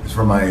is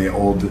from my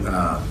old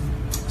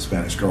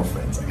Spanish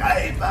girlfriends. Like,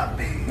 ay,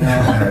 papi.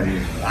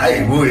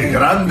 Ay, muy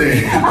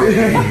grande.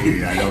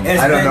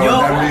 I don't know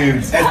what that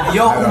means.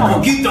 Yo un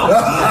poquito.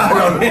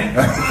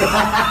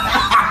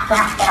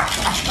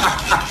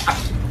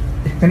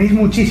 Tenéis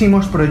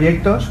muchísimos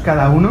proyectos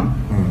cada uno,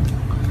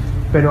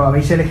 pero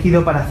habéis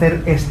elegido para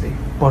hacer este.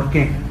 ¿Por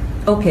qué?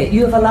 Okay,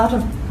 you have a lot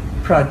of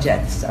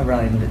projects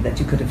around that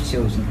you could have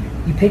chosen.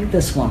 You picked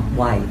this one.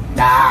 Why?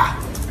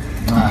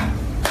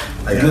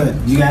 Good.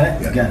 You got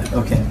it? You got it.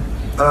 Okay.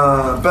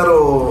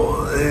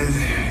 Pero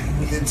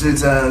it's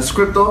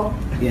scripto.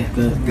 Yeah,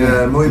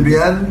 good. Muy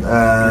bien.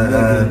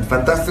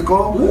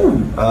 Fantástico.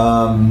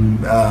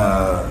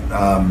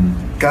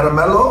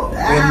 Caramelo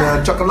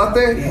and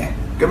chocolate. Yeah.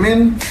 Come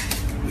in.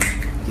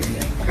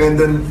 And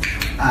then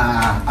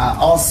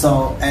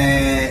Also,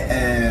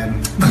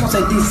 ¿cómo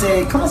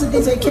se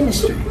dice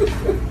chemistry?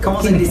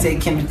 ¿Cómo se dice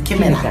química?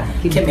 Química.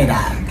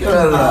 ¿Qué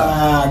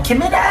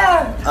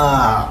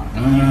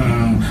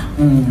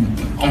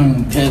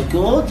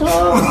otro?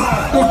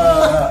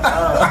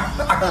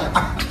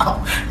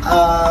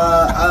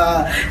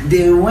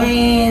 The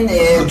wind,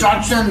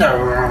 Johnson,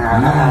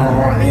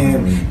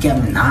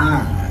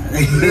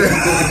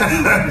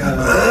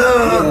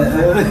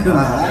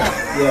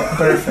 Yeah,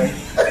 perfect.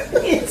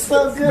 It's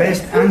so good.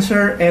 Best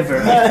answer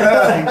ever.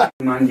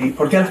 Jumanji.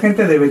 ¿Por qué la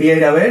gente debería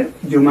ir a ver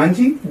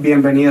Jumanji?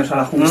 Bienvenidos a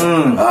la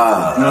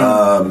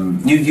Junta.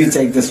 You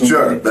take this one.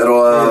 Sure,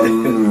 pero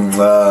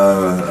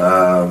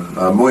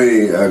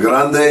muy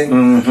grande,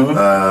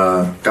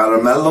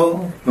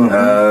 caramelo,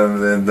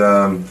 and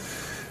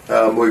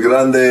muy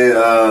grande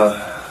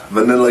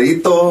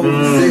vanillaito,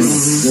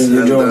 it's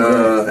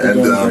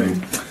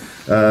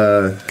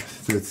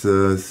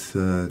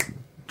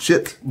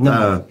shit.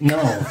 No,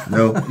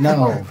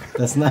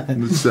 that's not.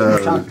 It's,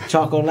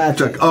 chocolate.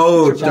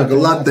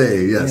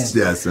 Chocolate.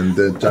 Yes, and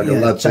the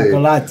chocolate.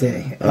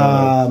 Chocolate.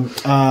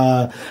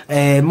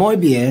 Muy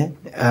bien.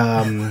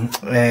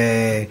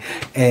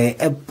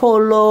 El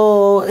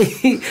polo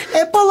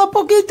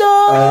poquito.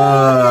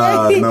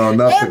 No,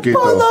 not poquito. El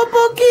polo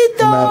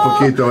poquito. Not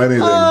poquito,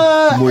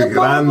 anything. Muy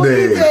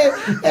grande.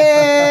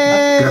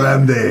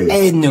 Grande.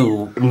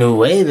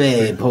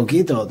 Nueve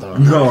poquito.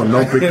 No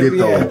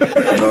poquito.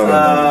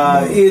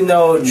 You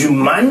know,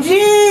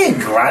 Jumanji,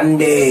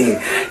 grande.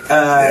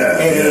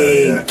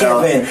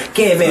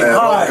 Kevin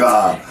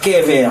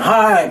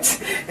Hart,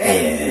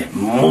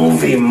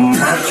 movie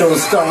macho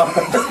star.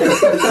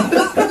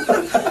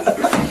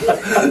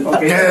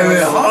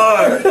 Kevin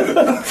Hart.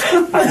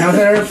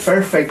 Another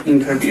perfect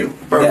interview.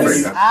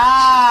 Perfect.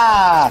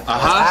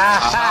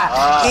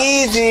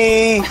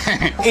 Easy.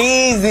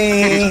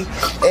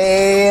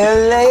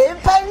 El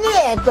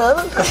panieto.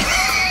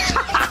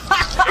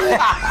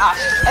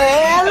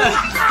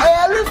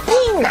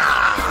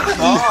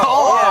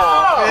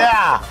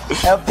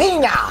 El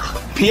pina.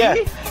 El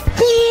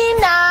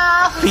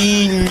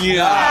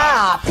pina.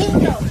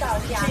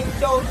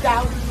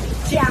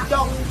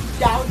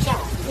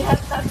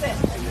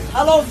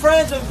 Hello,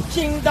 friends of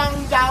Ching Dong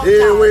Dao.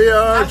 Here we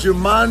are,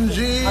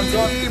 Jumanji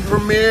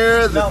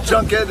premiere. The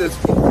junket is.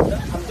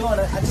 I'm doing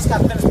it. I just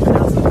got finished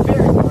pronouncing the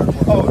very hard.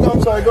 Oh, no,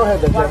 I'm sorry. Go ahead,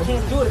 then. Well, I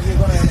can't do it if you're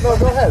going to. No,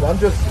 go ahead. I'm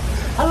just.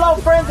 Hello,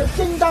 friends of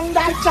Ching Dong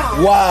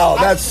Dao. Wow,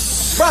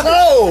 that's brother.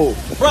 so.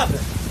 Brother.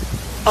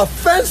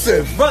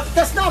 offensive. Bro,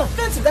 that's not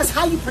offensive. That's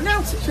how you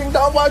pronounce it. Ching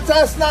dong,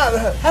 that's not.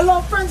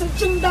 Hello, friends of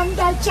Ching Dong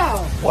Dai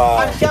Chow. Wow.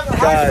 I'm Kevin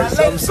Hart, Guys,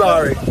 my I'm lady.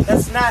 sorry.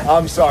 That's not.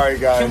 I'm sorry,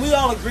 guys. Can we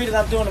all agree that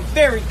I'm doing a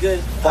very good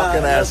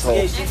Fucking asshole.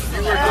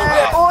 pronunciation?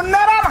 Un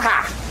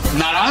naranja.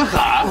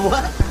 Naranja?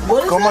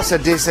 What is ¿Cómo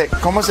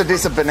se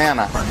dice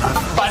banana?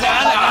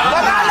 Banana.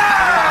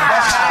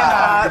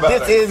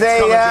 This is a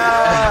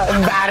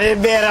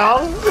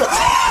baribero.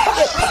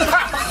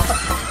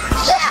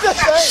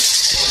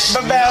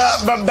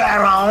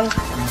 Biberon.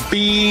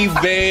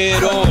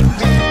 Biberon.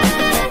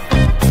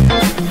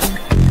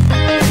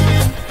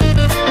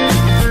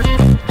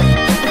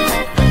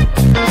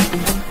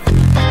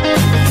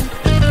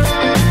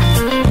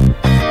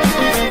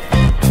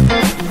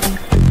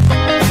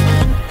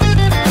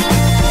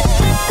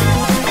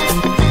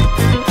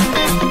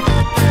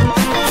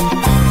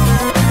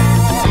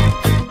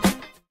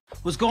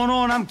 What's going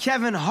on? I'm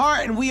Kevin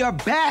Hart, and we are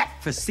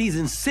back for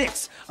season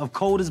 6 of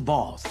Cold as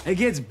Balls. It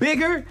gets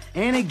bigger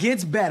and it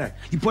gets better.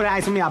 You put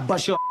ice on me, I'll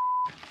bust your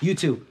You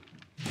too.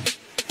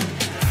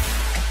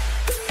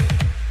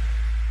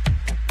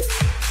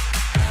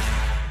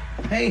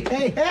 Hey,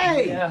 hey,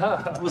 hey!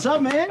 Yeah. What's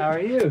up, man? How are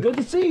you? Good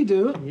to see you,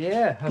 dude.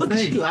 Yeah. Look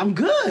at you, I'm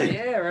good.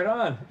 Yeah, right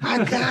on.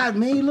 My God,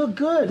 man, you look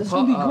good. This is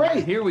gonna be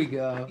great. Here we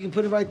go. You can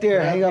put it right there,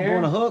 Right hang up here?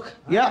 on a hook.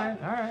 All Yep.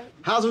 right, all right.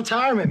 How's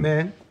retirement,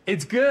 man?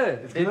 It's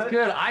good. It's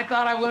good. I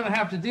thought I wouldn't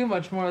have to do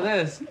much more of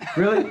this.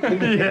 Really?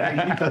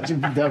 Yeah. You thought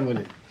you'd be done with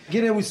it.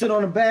 Get in, we sit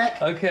on the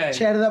back. Okay.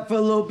 Chat it up for a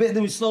little bit,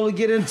 then we slowly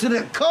get into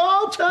the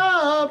cold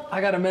tub.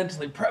 I gotta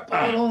mentally prep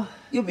a little.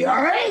 You'll be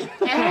all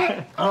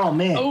right. Oh,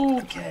 man.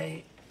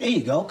 Okay. There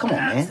you go. Come on,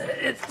 man.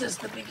 It's just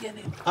the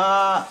beginning.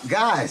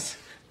 Guys.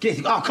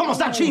 Come on,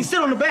 stop cheating. Sit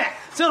on the back.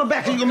 Sit on the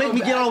back, or you're gonna make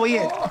me get all the way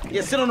in.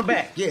 Yeah, sit on the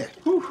back. Yeah.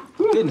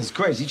 Goodness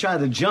gracious, you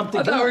tried to jump the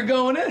I thought we were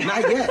going in.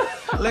 Not yet.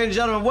 Ladies and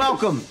gentlemen,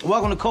 welcome.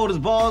 Welcome to Cold as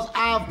Balls.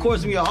 I, of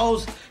course, am your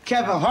host,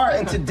 Kevin Hart,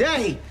 and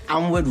today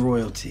I'm with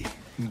royalty.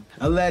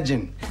 A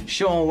legend.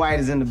 Sean White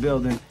is in the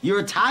building. You're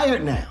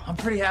retired now. I'm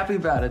pretty happy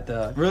about it,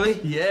 though. Really?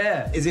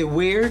 Yeah. Is it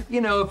weird?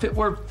 You know, if it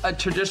were a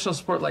traditional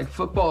sport like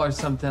football or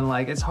something,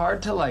 like, it's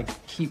hard to,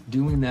 like, keep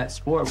doing that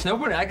sport.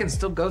 Snowboarding, I can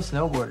still go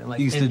snowboarding, like,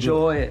 You can still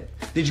enjoy it.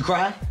 Did you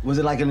cry? Was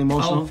it like an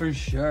emotional? Oh, for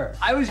sure.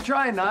 I was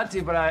trying not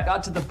to, but I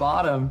got to the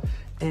bottom,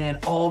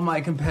 and all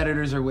my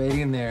competitors are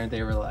waiting there, and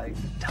they were, like,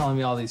 telling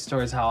me all these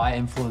stories, how I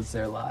influenced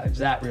their lives.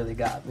 That really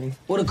got me.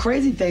 Well, the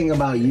crazy thing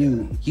about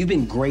you've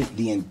been great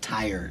the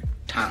entire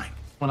time.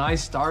 When I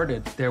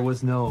started, there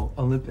was no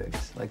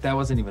Olympics. Like, that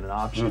wasn't even an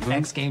option.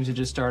 X Games had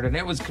just started, and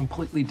it was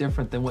completely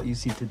different than what you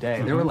see today.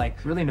 There were,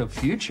 like, really no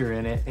future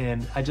in it,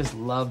 and I just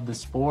loved the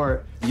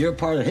sport. You're a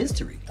part of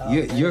history. Oh,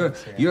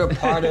 You're a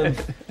part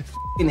of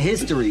in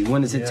history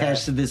when it's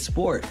attached to this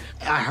sport.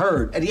 I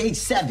heard at the age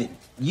 7,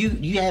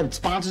 you had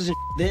sponsors and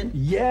then?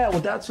 Yeah, well,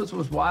 that's what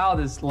was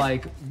wild is,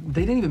 like,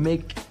 they didn't even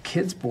make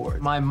kids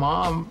board. My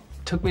mom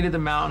took me to the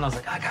mountain. I was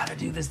like, I gotta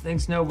do this thing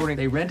snowboarding.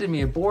 They rented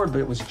me a board, but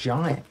it was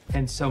giant.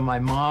 And so my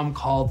mom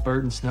called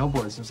Burton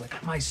Snowboards and was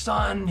like, my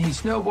son, he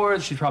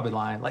snowboards. She's probably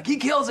lying. Like, he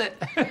kills it.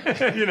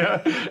 You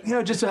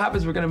know, just so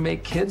happens we're gonna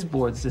make kids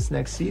boards this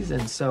next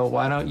season. So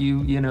why don't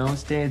you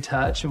stay in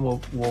touch and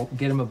we'll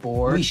get him a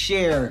board. We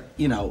share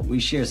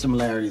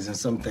similarities in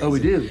some things. Oh, we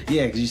do?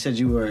 Yeah, because you said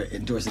you were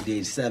endorsed at the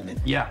age 7.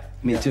 Yeah.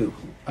 Me too.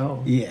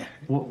 Oh. Yeah.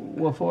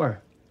 What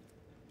for?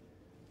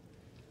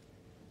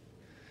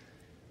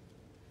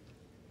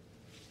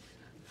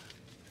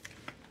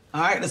 All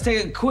right, let's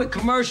take a quick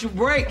commercial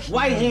break.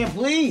 White hand,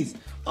 please.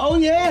 Oh,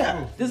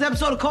 yeah. This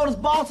episode of Cold as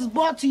Balls is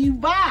brought to you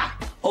by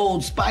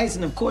Old Spice,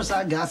 and of course,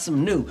 I got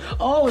some new.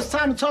 Oh, it's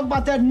time to talk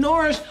about that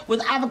Nourish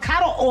with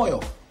avocado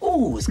oil.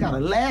 Ooh, it's got a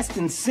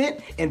lasting scent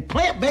and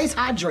plant-based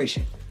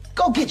hydration.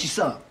 Go get you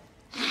some.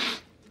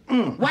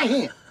 White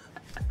hand.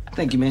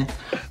 Thank you, man.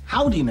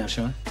 How old are you now,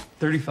 Sean?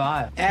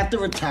 35. After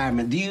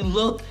retirement, do you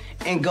look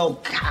and go,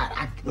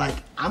 God,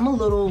 I'm a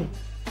little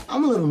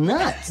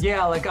nuts.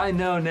 Yeah, like I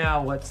know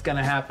now what's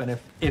gonna happen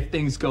if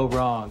things go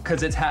wrong,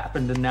 because it's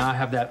happened and now I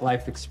have that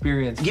life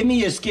experience. Give me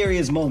your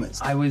scariest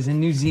moments. I was in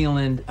New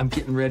Zealand. I'm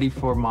getting ready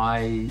for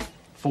my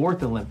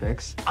 4th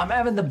Olympics. I'm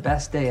having the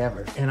best day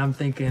ever. And I'm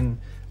thinking,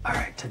 all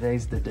right,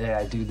 today's the day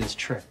I do this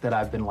trick that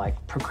I've been like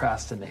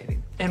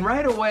procrastinating. And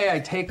right away I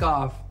take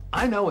off.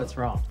 I know it's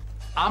wrong.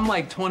 I'm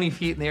like 20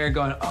 feet in the air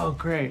going, oh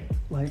great,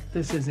 like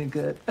this isn't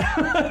good.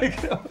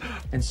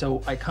 And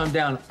so I come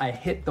down, I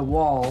hit the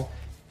wall,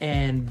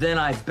 and then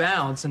I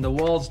bounce, and the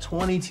wall's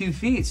 22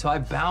 feet. So I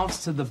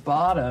bounce to the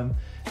bottom,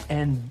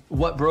 and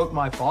what broke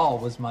my fall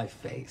was my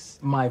face.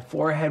 My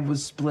forehead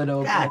was split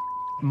open. God.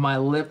 My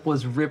lip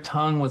was ripped,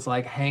 tongue was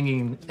like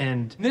hanging.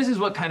 And this is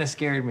what kind of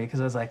scared me,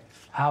 because I was like,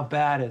 how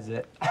bad is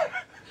it?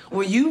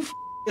 When you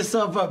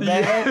yourself up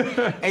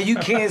bad and you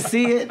can't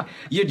see it,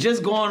 you're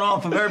just going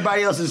off of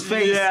everybody else's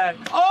face. Yeah.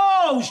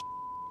 Oh,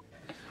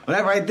 well,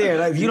 that right there,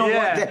 like you don't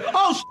want that.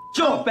 Oh,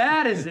 how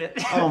bad is it?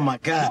 Oh my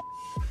God.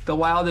 The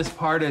wildest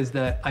part is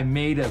that I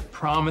made a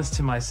promise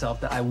to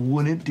myself that I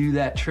wouldn't do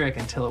that trick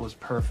until it was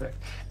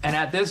perfect. And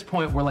at this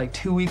point, we're like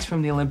 2 weeks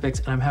from the Olympics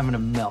and I'm having a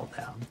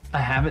meltdown. I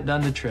haven't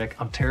done the trick.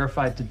 I'm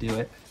terrified to do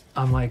it.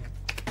 I'm like,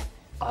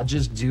 I'll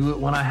just do it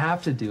when I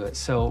have to do it.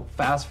 So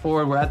fast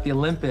forward, we're at the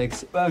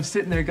Olympics. I'm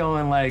sitting there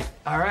going like,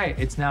 all right,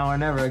 it's now or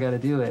never, I gotta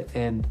do it.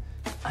 And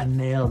I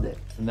nailed it.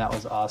 And that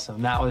was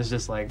awesome. That was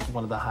just like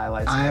one of the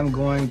highlights. I am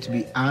going to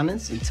be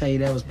honest and tell you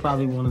that was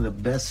probably one of the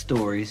best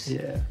stories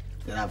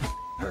that I've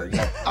heard.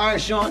 All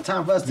right, Sean,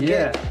 time for us to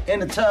get in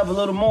the tub a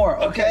little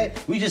more, okay?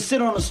 We just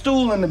sit on a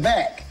stool in the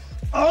back.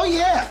 Oh,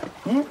 yeah.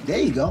 There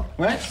you go,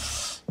 right?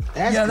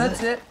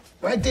 That's it.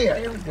 Right there.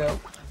 There we go.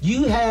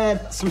 You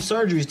had some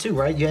surgeries too,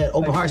 right? You had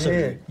open heart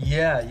surgery.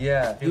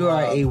 Yeah. You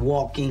are a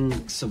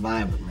walking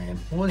survivor, man.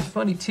 Well, it's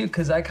funny too,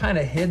 because I kind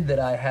of hid that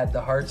I had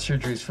the heart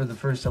surgeries for the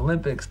first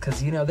Olympics,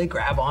 because, you know, they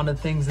grab onto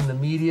things in the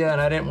media,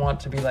 and I didn't want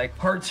to be like,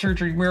 heart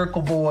surgery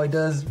miracle boy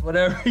does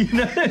whatever, you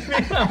know what I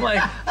mean? I'm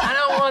like, I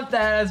don't want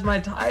that as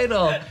my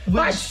title.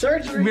 Heart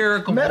surgery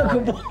miracle medical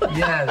boy.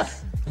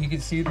 Yes. You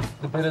can see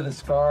the bit of the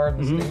scar and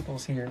the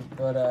staples here.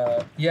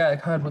 But yeah, I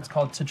had what's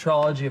called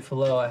tetralogy of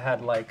Fallot. I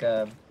had like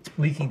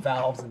leaking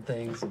valves and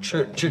things.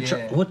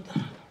 What?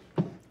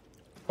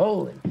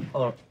 Holy.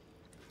 Hold on.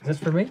 Is this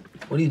for me?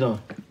 What are you doing?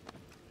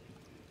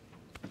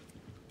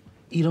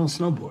 You don't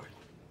snowboard.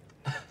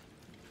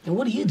 And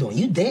what are you doing?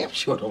 You damn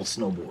sure don't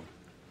snowboard.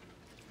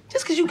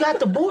 Just because you got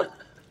the board.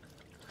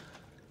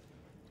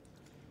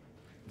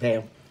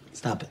 Damn.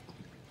 Stop it.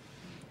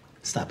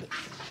 Stop it.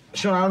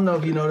 Sean, I don't know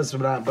if you know this or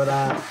not, but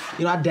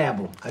you know, I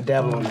dabble. I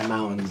dabble on the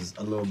mountains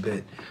a little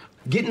bit.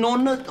 Getting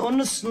on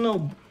the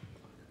snow.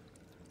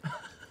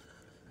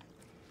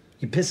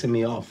 You're pissing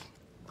me off.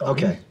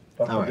 Okay.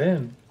 All right.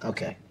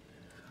 Okay.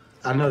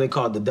 I know they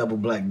call it the double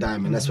black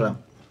diamond. That's what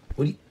I'm.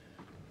 What do you?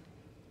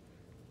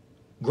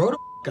 Grow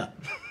the up.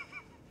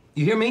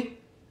 You hear me?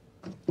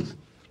 This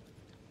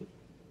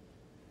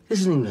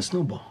isn't even a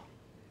snowball.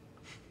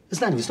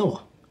 It's not even a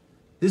snowball.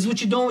 This is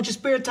what you're doing with your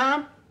spare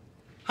time?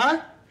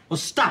 Huh? Well,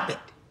 stop it.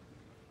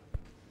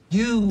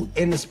 You,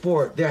 in the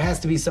sport, there has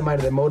to be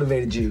somebody that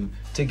motivated you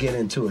to get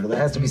into it. Or there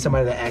has to be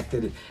somebody that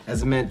acted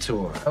as a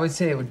mentor. I would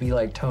say it would be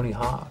like Tony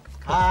Hawk.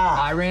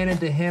 I ran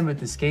into him at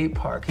the skate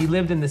park. He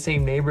lived in the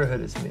same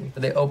neighborhood as me.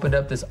 They opened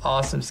up this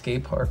awesome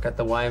skate park at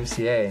the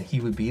YMCA, and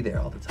he would be there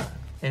all the time.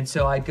 And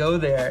so I'd go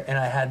there, and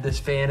I had this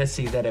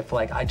fantasy that if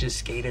like I just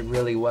skated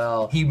really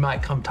well, he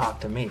might come talk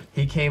to me.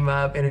 He came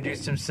up,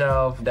 introduced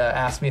himself,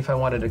 asked me if I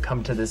wanted to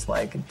come to this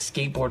like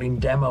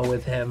skateboarding demo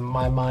with him.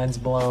 My mind's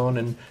blown,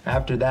 and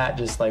after that,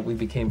 just like we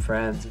became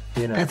friends.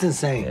 You know, that's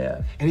insane.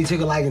 Yeah, and he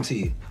took a liking to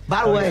you.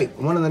 By the way,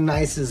 one of the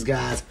nicest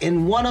guys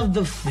and one of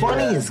the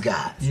funniest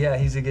guys. Yeah,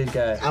 he's a good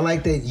guy. I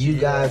like that you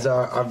guys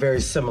are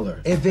very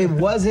similar. If it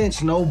wasn't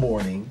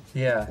snowboarding,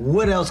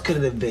 what else could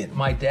it have been?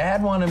 My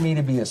dad wanted me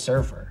to be a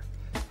surfer.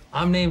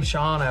 I'm named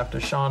Sean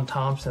after Sean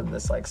Thompson,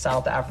 this like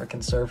South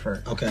African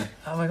surfer. Okay.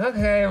 I'm like,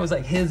 okay, it was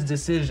like his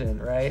decision,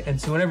 right? And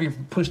so whenever you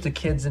push the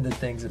kids into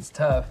things, it's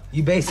tough.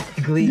 You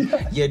basically,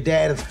 your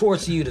dad is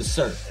forcing you to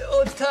surf.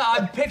 Oh, it's tough.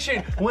 I'm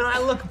picturing, when I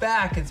look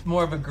back, it's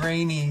more of a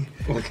grainy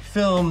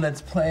film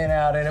that's playing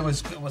out, and it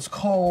was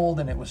cold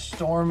and it was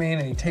storming,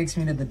 and he takes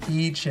me to the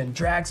beach and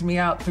drags me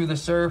out through the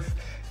surf.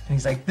 And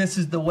he's like, this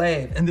is the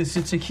wave, and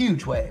it's a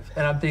huge wave.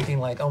 And I'm thinking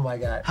like, oh my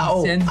God. How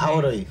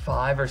old are you?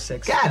 5 or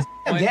 6. God,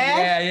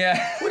 Dad?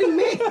 Yeah. What do you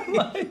mean?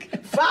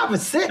 Like 5 or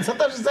 6? I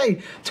thought you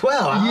say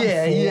 12.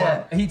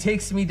 Yeah. He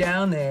takes me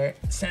down there,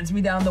 sends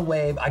me down the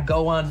wave. I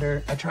go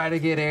under, I try to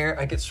get air,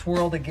 I get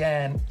swirled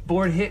again.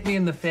 Board hit me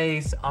in the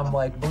face. I'm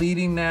like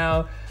bleeding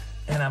now.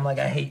 And I'm like,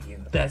 I hate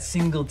you. That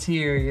single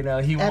tear, you know,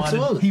 he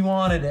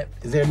wanted it.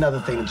 Is there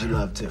another thing that you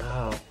love too?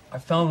 Oh, I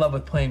fell in love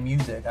with playing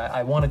music.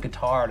 I won a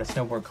guitar at a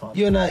snowboard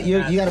competition.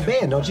 You got a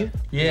band, don't you?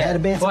 Yeah. You had a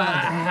band? Well, I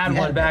had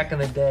one back in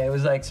the day. It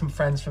was like some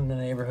friends from the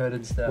neighborhood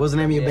and stuff. What was the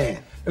name of your band?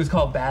 It was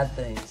called Bad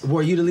Things.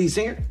 Were you the lead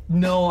singer?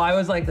 No, I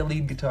was like the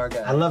lead guitar guy.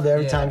 I love that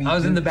every time you I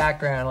was in the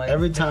background. Like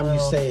every time you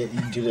say it,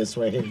 you do this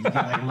right here. You get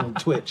like a little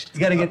twitch. You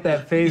gotta get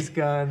that face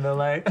going, the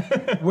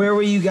like. Where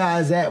were you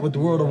guys at with the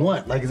World of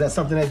One? Like, is that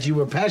something that you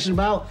were passionate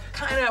about?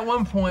 Kind of at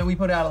one point, we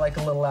put out like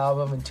a little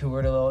album and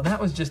toured a little, and that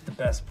was just the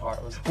best part.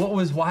 What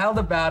was wild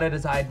about it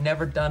is I'd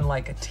never done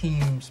like a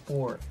team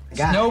sport.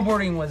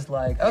 Snowboarding was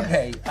like,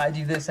 okay, I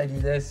do this,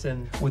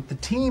 and with the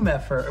team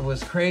effort, it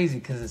was crazy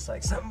because it's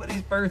like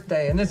somebody's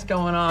birthday and this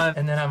going on,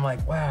 and then I'm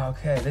like, wow,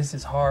 okay, this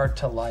is hard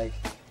to like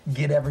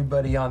get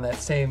everybody on that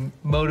same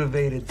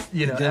motivated,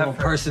 you know, different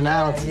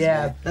personalities.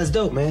 Yeah, man. That's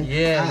dope, man.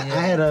 Yeah, I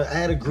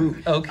had a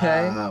group.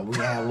 Okay, we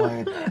had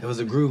one. It was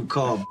a group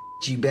called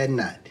You Bet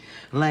Not.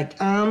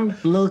 Like, I'm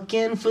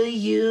looking for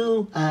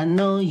you, I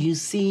know you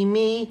see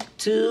me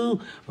too.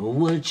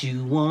 What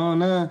you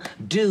wanna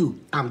do?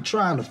 I'm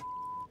trying to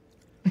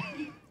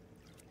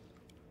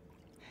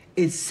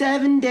It's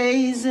 7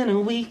 days in a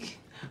week,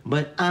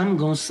 but I'm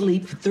gonna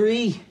sleep for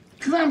 3.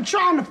 Cause I'm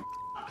trying to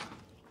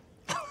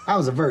I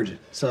was a virgin,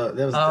 so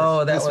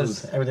that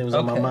was everything was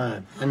on my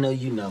mind. I know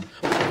you know.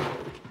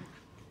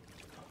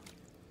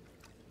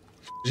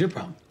 What's your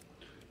problem?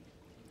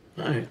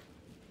 All right.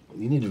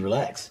 You need to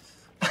relax.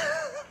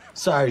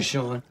 Sorry,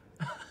 Sean.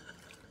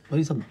 What are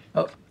you talking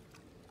about?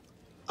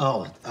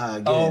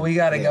 Oh, we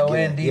gotta go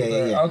in deeper.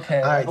 Yeah.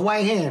 Okay. All right,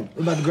 white hand.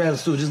 We're about to grab a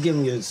stool. Just give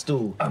him your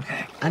stool.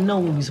 Okay. I know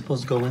when we're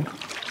supposed to go in.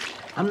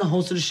 I'm the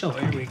host of the show.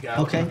 Here we go.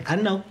 Okay, I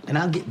know, and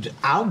I'll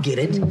get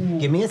it.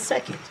 Give me a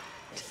second.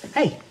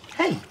 Hey,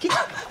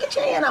 get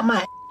your hand out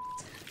my ass.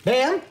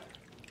 Bam.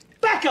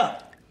 Back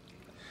up.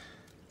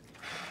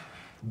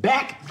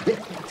 Back.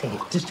 Take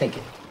it. Just take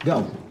it.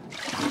 Go.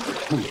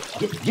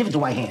 Give it to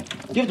white hand.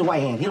 Give it to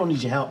white hand. He don't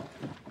need your help.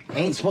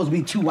 Ain't supposed to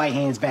be two white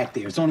hands back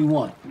there. It's only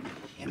one.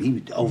 And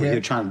he over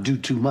here trying to do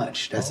too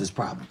much. That's his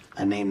problem.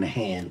 I named the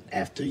hand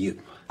after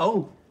you.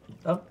 Oh.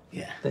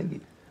 Yeah. Thank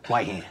you.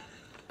 White hand.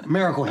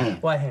 Miracle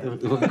hand. White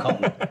hand. What we call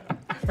it.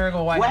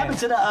 Miracle white What hand.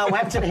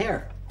 happened to the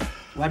hair?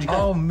 Why'd you cut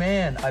Oh it?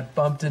 man, I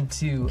bumped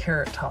into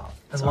Carrot Top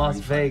in Las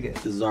Vegas.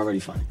 This is already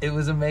funny. It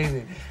was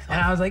amazing.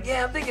 And I was like,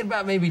 yeah, I'm thinking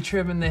about maybe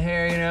trimming the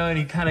hair, you know, and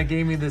he kind of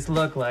gave me this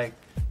look like,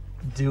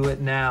 do it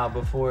now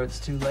before it's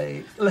too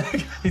late.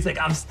 Like, he's like,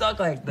 I'm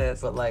stuck like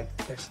this, but like,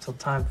 there's still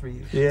time for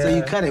you. So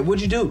you cut it.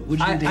 What'd you do?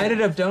 I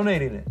ended up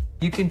donating it.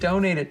 You can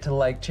donate it to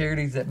like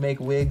charities that make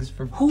wigs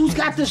for. Who's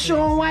got the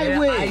Sean White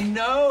wig? I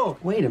know.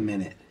 Wait a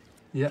minute.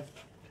 Yep.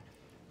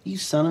 You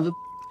son of a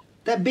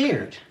that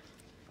beard.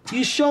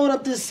 You showed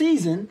up this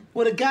season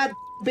with a god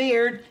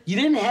beard. You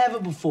didn't have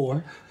it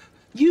before.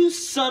 You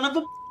son of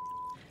a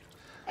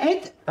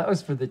ain't that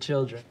was for the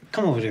children.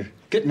 Come over there.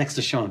 Get next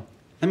to Sean.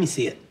 Let me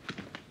see it.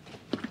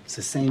 It's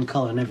the same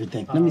color and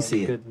everything. Let me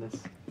see it. Goodness.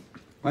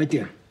 Right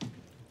there.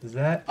 Is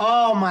that?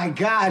 Oh my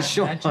God,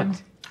 Sean.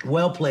 Imagined?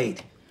 Well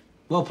played.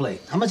 Well played.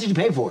 How much did you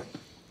pay for it?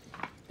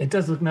 It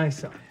does look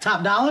nice though.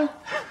 Top dollar?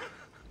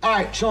 All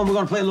right, Sean, we're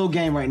gonna play a little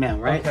game right now,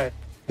 right? Okay.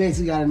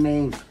 Basically gotta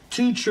name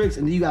 2 tricks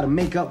and then you gotta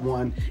make up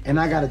one and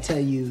I gotta tell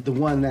you the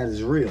one that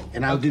is real.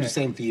 And I'll do the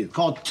same for you.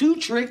 Called 2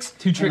 tricks.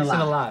 2 tricks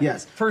and a lie.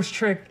 Yes. First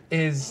trick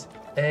is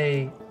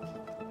a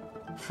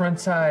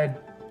frontside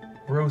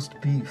roast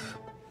beef.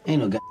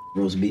 Ain't no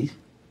roast beef.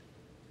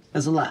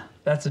 That's a lie.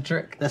 That's a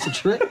trick. That's a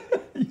trick?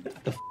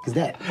 The f is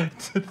that?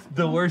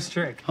 The worst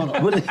trick. Hold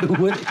on. What?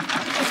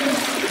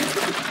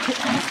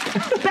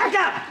 Back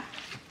up!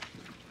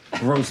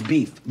 Roast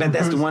beef. Bet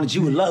that's the one that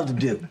you would love to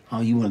do.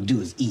 All you want to do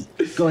is eat.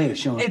 Go ahead,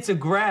 Sean. It's a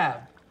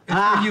grab. It's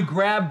where you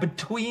grab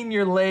between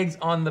your legs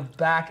on the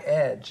back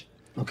edge.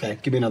 Okay,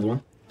 give me another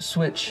one.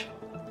 Switch.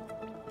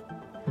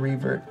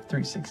 Revert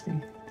 360.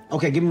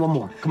 Okay, give me one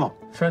more. Come on.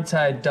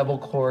 Frontside double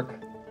cork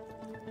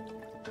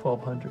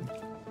 1200.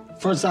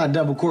 Frontside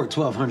double cork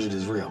 1200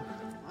 is real.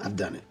 I've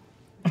done it.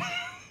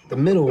 The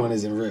middle one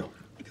isn't real.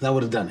 Because I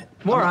would have done it.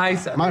 More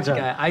ice on My this turn.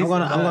 guy. I'm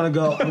gonna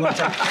go.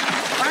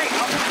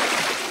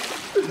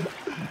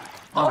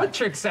 All the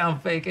tricks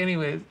sound fake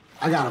anyways.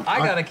 I got them. I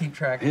gotta keep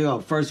track. Here you go.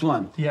 First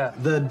one. Yeah.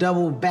 The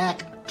double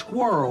back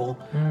twirl.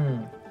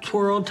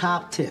 Twirl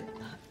top tip.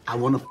 I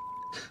want to.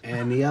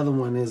 And the other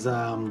one is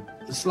the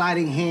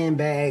sliding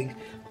handbag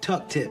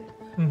tuck tip.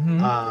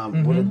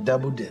 With a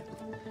double dip.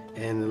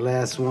 And the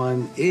last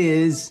one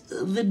is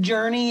the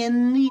journey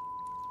in the.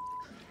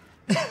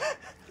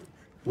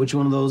 Which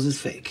one of those is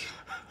fake?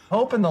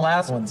 Hoping the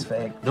last one's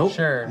fake. Nope.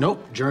 Sure.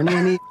 Nope. Journey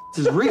in the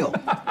is real.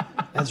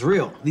 That's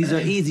real. These are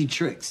easy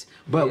tricks.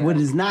 But what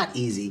is not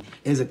easy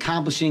is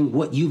accomplishing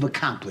what you've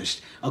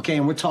accomplished. Okay,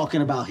 and we're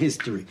talking about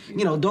history.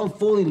 You know, don't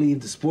fully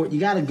leave the sport. You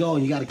gotta go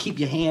and you gotta keep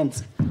your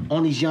hands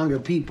on these younger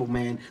people,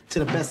 man, to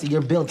the best of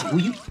your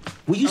ability.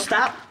 Will you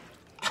stop?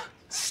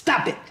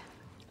 Stop it.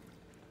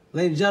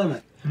 Ladies and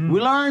gentlemen,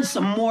 we learned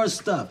some more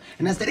stuff.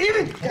 And that's that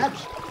even. I'm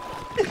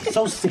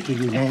so sick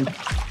of you, man.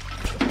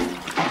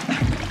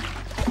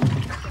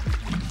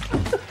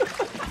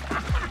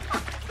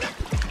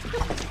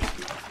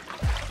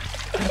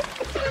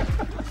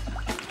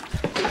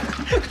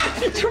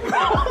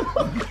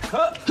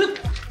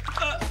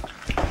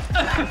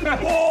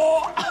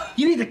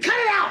 You need to cut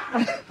it out!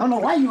 I don't know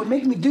why you would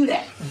make me do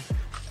that.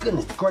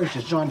 Goodness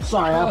gracious, John.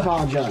 Sorry, I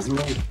apologize,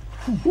 man.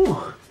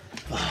 Whew.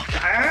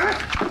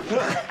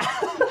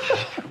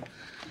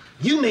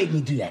 You made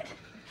me do that.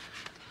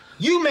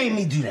 You made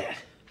me do that.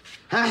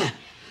 I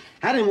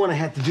didn't want to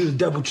have to do the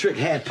double trick,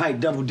 half pipe,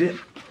 double dip.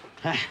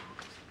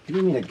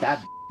 Give me the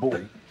goddamn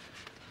boy.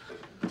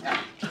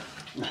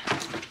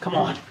 Come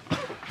on,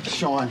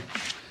 Sean.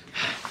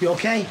 You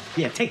okay?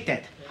 Yeah, take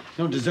that.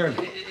 You don't deserve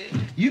it.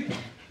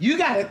 You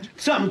got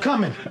something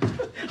coming.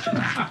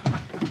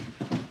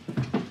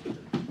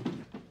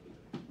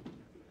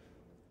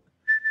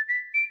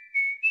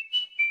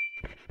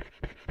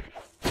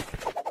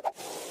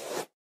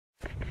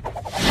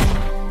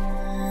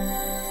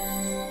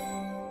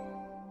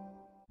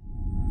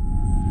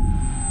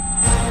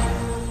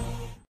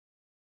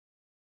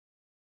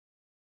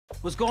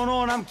 What's going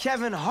on? I'm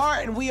Kevin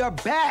Hart, and we are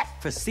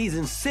back for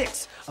season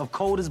 6 of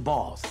Cold as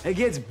Balls. It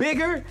gets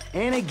bigger,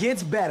 and it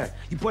gets better.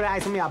 You put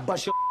ice on me, I'll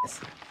bust your ass.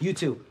 You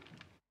too.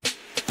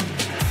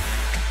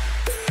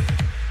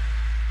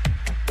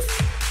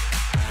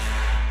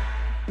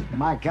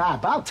 My God,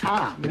 about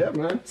time. Yeah,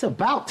 man. It's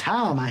about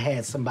time I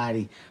had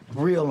somebody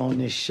real on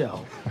this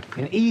show.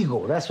 An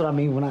eagle, that's what I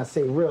mean when I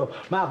say real.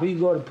 Malcolm, you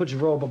go ahead and put your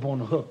robe up on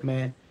the hook,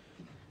 man.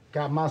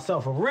 Got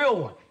myself a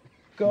real one.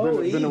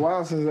 Go, Been a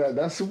while since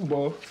that Super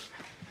Bowl.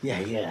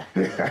 Yeah.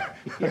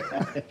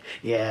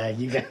 Yeah,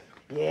 you got...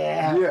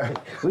 Yeah.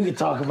 We can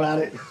talk about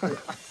it.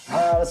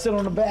 Let's sit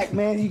on the back,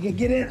 man. You can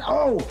get in.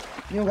 Oh,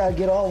 you don't gotta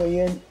get all the way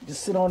in.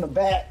 Just sit on the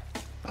back.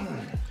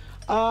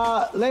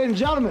 Ladies and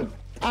gentlemen,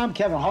 I'm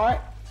Kevin Hart.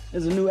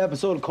 There's a new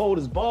episode of Cold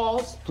as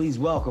Balls. Please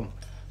welcome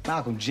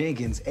Malcolm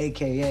Jenkins,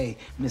 aka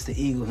Mr.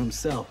 Eagle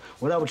himself.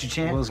 What up with you,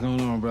 champ? What's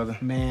going on, brother?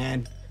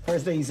 Man,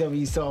 first thing you said when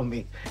you saw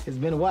me, it's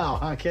been a while,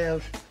 huh,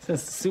 Kev?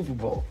 Since the Super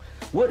Bowl.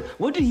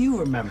 What do you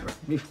remember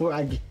before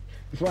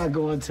I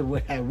go into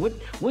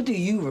what do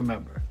you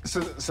remember?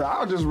 So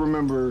I just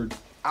remember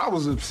I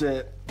was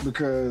upset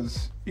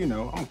because, you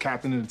know, I'm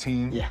captain of the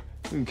team. Yeah.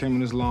 We came on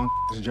this long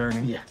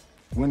journey. Yeah.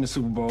 Win the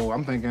Super Bowl.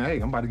 I'm thinking,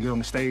 hey, I'm about to get on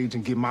the stage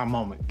and get my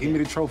moment. Give me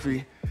the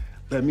trophy.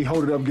 Let me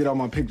hold it up, get all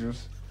my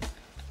pictures.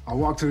 I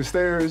walk to the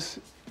stairs.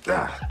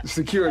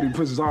 Security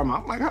puts his arm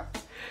out. I'm like,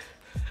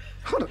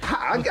 hold on,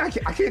 I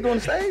can't go on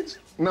the stage?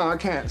 No, I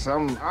can't.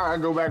 So I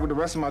go back with the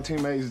rest of my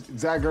teammates,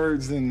 Zach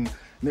Ertz and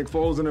Nick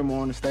Foles and them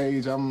on the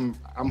stage. I'm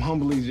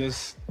humbly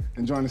just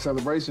enjoying the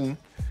celebration.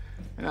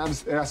 And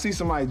I see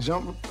somebody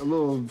jump a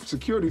little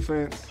security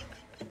fence,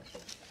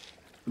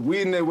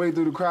 weeding their way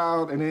through the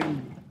crowd, and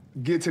then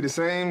get to the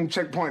same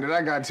checkpoint that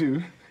I got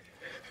to.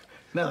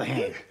 Another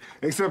hand.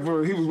 Except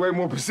for he was way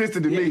more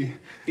persistent than me.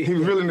 He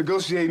was really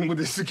negotiating with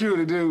the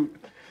security dude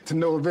to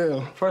no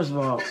avail. First of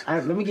all,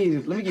 let me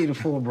give you the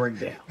full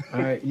breakdown.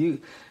 All right, you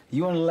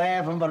want to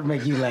laugh? I'm about to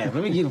make you laugh.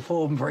 Let me give you the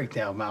full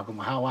breakdown, Malcolm,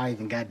 how I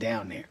even got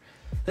down there.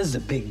 This is a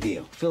big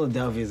deal.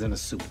 Philadelphia's in the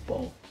Super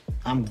Bowl.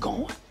 I'm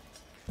going.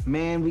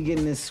 Man, we get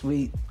in this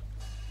suite.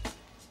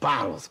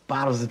 Bottles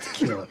of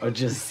tequila are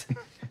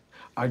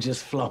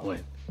just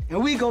flowing.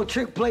 And we go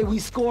trick play. We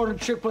scored a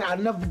trick play. I'll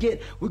never forget.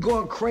 We're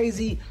going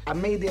crazy. I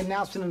made the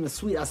announcement in the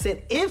suite. I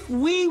said, if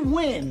we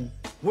win,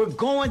 we're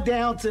going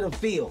down to the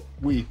field.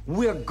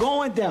 We're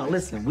going down.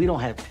 Listen, we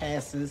don't have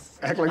passes.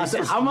 Act like I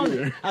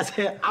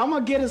said, I'm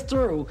gonna get us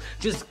through.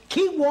 Just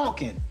keep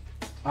walking.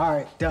 All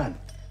right, done.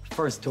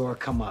 First door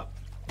come up.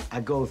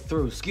 I go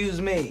through. Excuse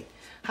me.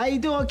 How you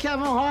doing,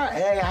 Kevin Hart?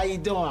 Hey, how you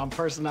doing? I'm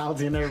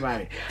personality and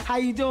everybody. How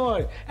you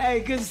doing? Hey,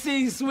 good to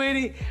see you,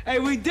 sweetie. Hey,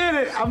 we did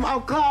it. I'm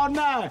cloud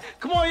 9.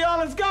 Come on, y'all,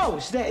 let's go.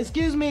 She said,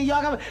 excuse me,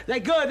 y'all got they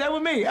good. They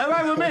with me.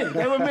 Everybody with me.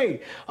 They with me.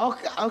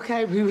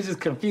 Okay. We were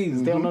just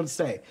confused. They don't know what to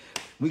say.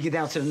 We get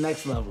down to the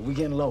next level. We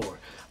getting lower.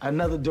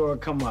 Another door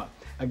come up.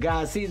 A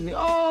guy sees me.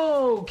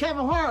 Oh,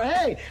 Kevin Hart.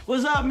 Hey,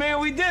 what's up, man?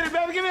 We did it,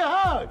 baby. Give me a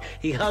hug.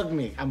 He hugged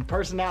me. I'm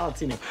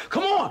personality now.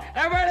 Come on,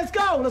 everybody,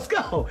 let's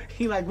go.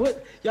 He like,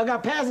 what? Y'all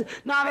got passes?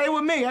 Nah, they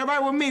with me.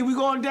 Everybody with me. We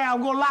going down.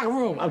 I'm going locker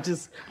room. I'm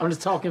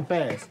just talking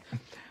fast.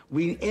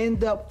 We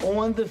end up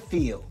on the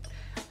field.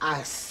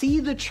 I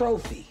see the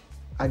trophy.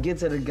 I get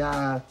to the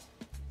guy.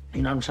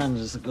 You know, I'm trying to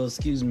just go,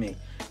 excuse me.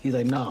 He's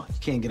like, no, you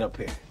can't get up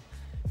here.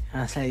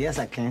 And I said, yes,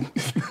 I can.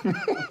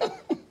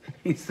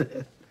 He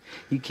said,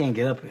 you can't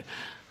get up here.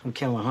 I'm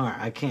Kevin Hart.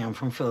 I can't. I'm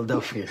from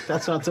Philadelphia.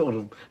 That's what I told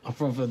him. I'm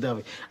from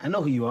Philadelphia. I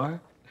know who you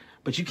are,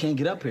 but you can't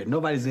get up here.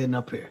 Nobody's getting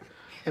up here.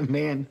 And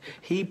man,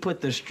 he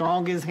put the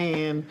strongest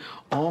hand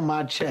on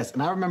my chest.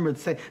 And I remember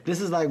saying, this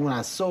is like when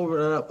I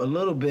sobered up a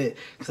little bit,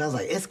 because I was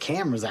like, it's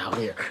cameras out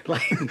here.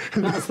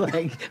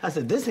 I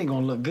said, this ain't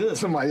gonna look good.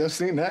 Somebody else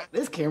seen that?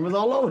 There's cameras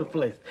all over the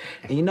place.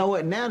 And you know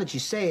what? Now that you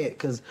say it,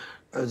 because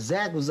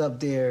Zach was up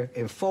there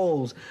and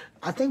Foles,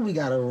 I think we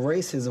got a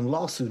racism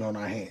lawsuit on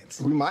our hands.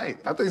 We might.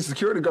 I think the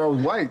security guard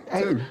was white,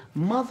 too.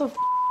 Hey,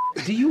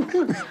 do you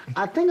want...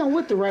 I think I'm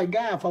with the right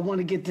guy if I want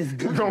to get this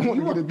gun. You don't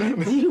want to get it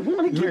done. Do you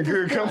want to get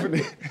You're in this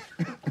good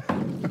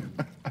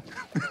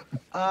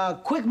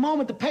company. Quick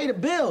moment to pay the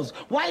bills.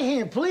 White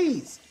hand,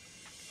 please.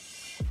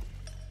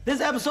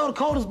 This episode of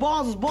Cold as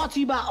Balls is brought to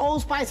you by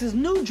Old Spice's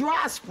new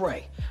dry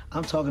spray.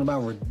 I'm talking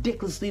about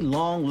ridiculously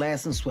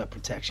long-lasting sweat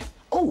protection.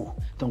 Oh,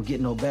 don't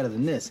get no better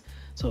than this.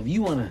 So if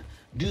you want to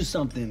do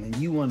something and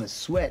you want to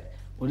sweat,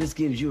 well, this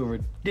gives you a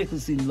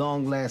ridiculously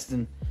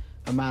long-lasting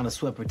amount of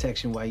sweat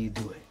protection while you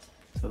do it.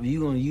 So if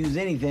you're going to use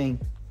anything,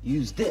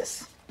 use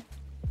this.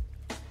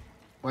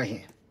 Right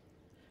hand.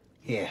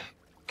 Yeah,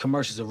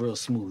 commercials are real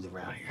smooth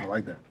around here. I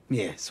like that.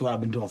 Yeah, it's what I've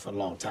been doing for a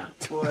long time.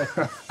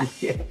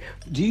 Yeah.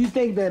 Do you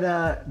think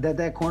that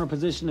that corner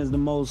position is the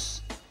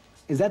most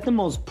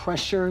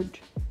pressured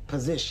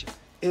position?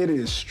 It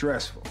is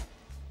stressful.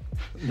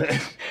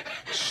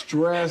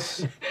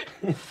 Stressful.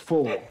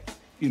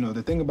 You know,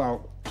 the thing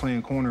about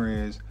playing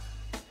corner is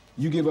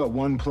you give up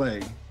one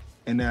play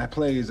and that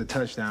play is a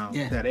touchdown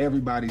that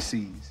everybody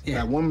sees.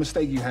 That one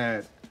mistake you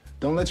had,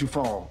 don't let you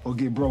fall or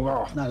get broke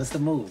off. No, that's the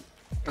move.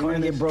 Corner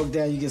get broke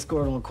down, you get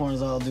scored on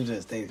corners, all do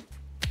this.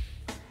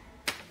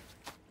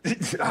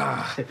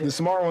 The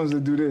smart ones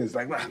that do this,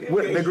 like,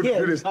 they could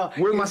do this.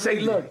 Where's my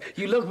safety? Look,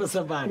 you look for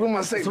somebody. Where's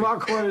my safety?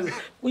 Smart corners.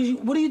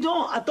 What are you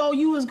doing? I thought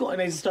you was going.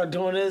 They just start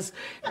doing this.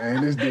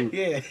 And this dude.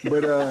 Yeah.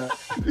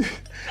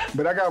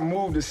 But I got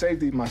moved to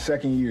safety my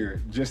second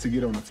year just to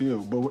get on the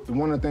field. But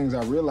one of the things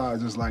I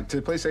realized is like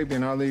to play safety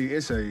in our league,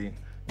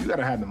 you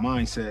gotta have the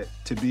mindset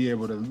to be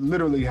able to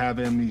literally have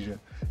amnesia.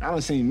 I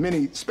done seen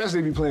many, especially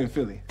if you play in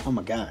Philly. Oh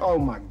my God. Oh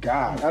my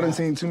God. I done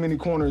seen too many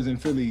corners in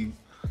Philly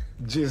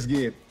just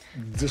get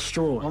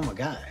destroyed. Oh my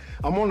God.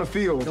 I'm on the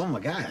field. Oh my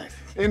God.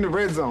 In the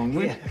red zone.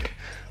 We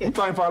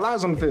fighting for our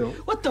lives on the field.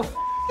 What the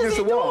is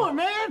he doing,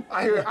 man?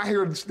 I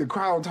hear the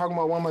crowd talking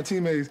about one of my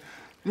teammates.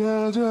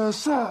 Yeah,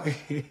 just sucks.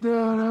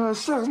 Yeah,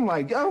 sucks. I'm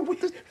like, yo, what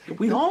the?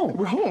 We home.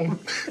 We're home.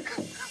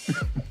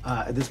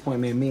 At this point,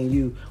 man, me and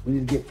you, we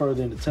need to get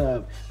further in the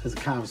tub because the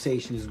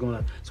conversation is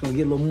gonna get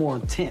a little more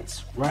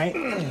intense, right?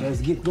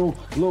 Let's get a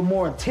little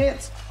more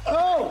intense.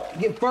 Oh,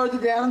 get further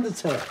down in the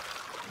tub.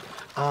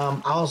 I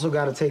also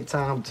got to take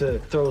time to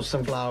throw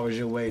some flowers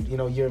your way. You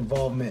know, your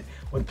involvement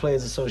with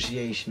Players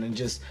Association and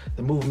just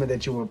the movement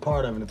that you were a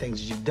part of and the things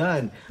that you've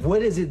done.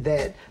 What is it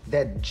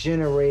that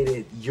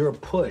generated your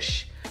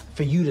push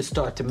for you to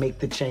start to make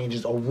the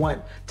changes or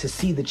want to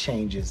see the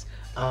changes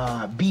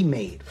be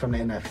made from the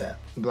NFL?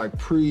 Like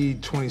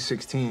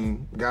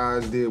pre-2016,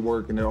 guys did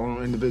work in their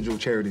own individual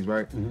charities,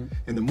 right? Mm-hmm.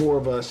 And the more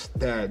of us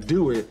that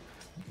do it,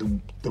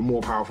 the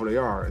more powerful they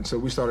are. And so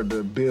we started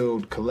to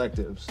build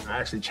collectives,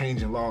 actually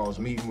changing laws,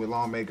 meeting with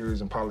lawmakers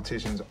and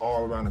politicians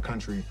all around the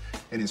country,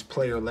 and it's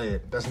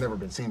player-led. That's never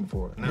been seen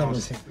before.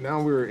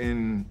 Now we're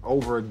in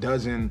over a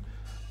dozen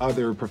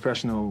other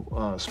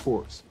professional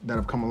sports that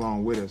have come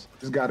along with us.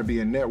 There's got to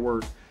be a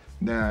network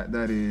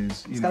that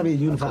is, it's got to be a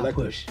unified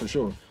push. For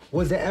sure.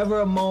 Was there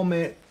ever a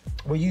moment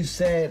where you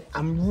said,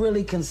 I'm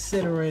really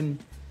considering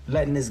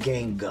letting this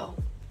game go?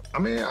 I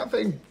mean, I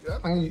think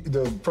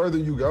the further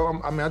you go,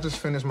 I just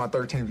finished my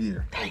 13th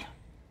year. Damn.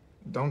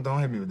 Don't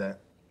hit me with that.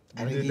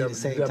 I didn't give you the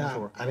same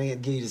time. I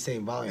didn't give you the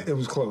same volume. It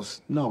was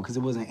close. No, because it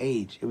wasn't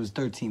age. It was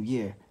 13th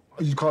year.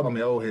 You called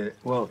me old head.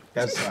 Well,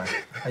 that's sorry.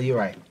 You're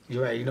right.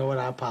 You're right. You know what?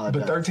 I apologize.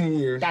 But 13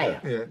 years.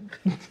 Damn. Yeah.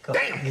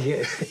 Damn.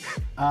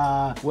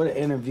 Yeah. What an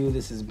interview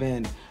this has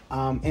been.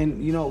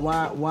 And you know,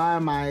 why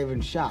am I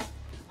even shocked?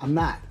 I'm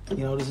not.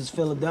 You know, this is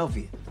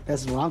Philadelphia.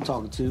 That's what I'm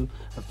talking to.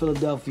 A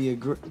Philadelphia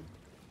got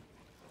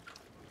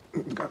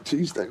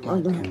cheesesteak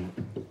right there.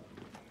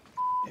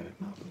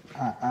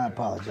 I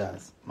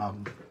apologize,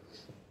 Mom.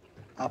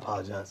 I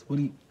apologize. What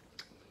do you?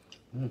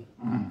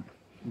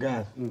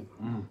 Guys,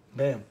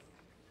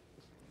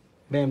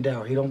 Bam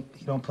Dower. He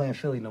don't play in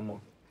Philly no more.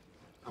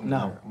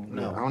 No.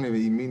 I don't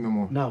even eat meat no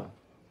more. No.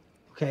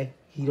 Okay.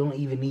 He don't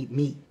even eat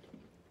meat.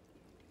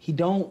 He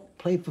don't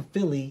play for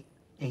Philly,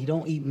 and he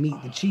don't eat meat.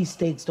 The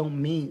cheesesteaks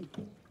don't mean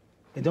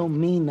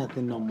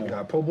nothing no more. You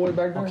got a po' boy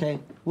back there? Okay.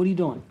 What are you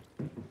doing?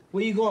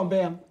 Where you going,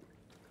 Bam?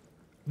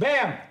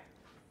 Bam!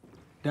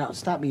 Now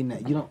stop eating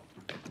that. You don't.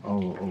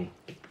 Oh.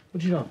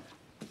 What you doing?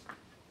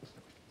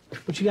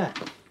 What you got?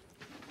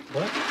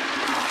 What?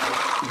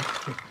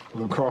 A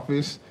little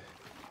crawfish.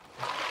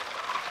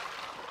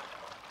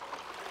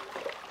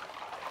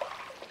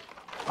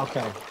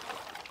 Okay.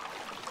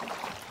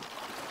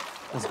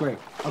 That's great.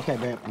 Okay,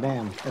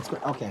 Bam. That's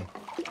great. Okay.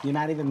 You're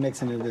not even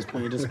mixing it at this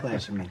point. You're just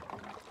splashing me.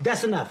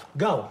 That's enough.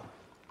 Go.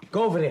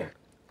 Go over there.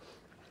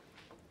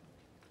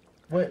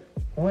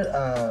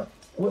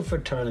 What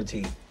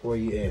fraternity were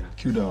you in?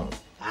 Q-Dog.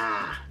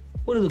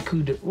 What do the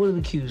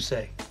Qs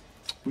say?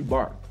 We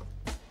bark.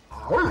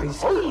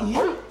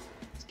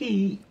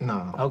 Ski.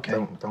 No.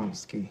 Okay. Don't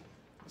ski.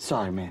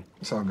 Sorry, man.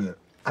 It's all good.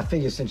 I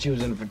figured since you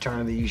was in a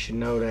fraternity, you should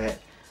know that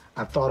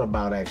I thought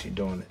about actually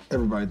doing it.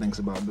 Everybody thinks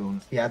about doing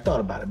it. Yeah, I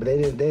thought about it, but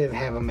they didn't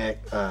have them at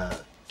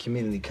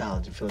community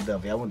college in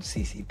Philadelphia. I went to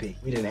CCP.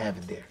 We didn't have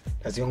it there.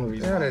 That's the only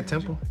reason. Yeah, at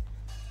Temple.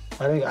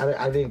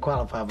 I didn't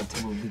qualify for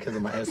Temple because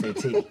of my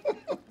SAT.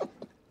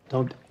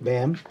 Don't,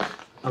 Bam.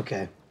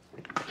 Okay.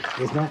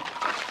 It's not.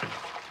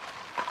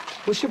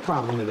 What's your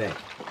problem today?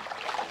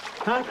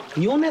 Huh?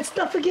 You on that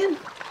stuff again?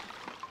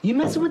 You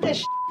messing with that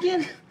shit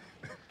again?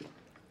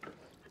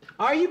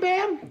 Are you,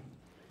 Bam?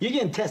 You're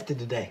getting tested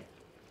today.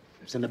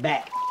 It's in the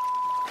back.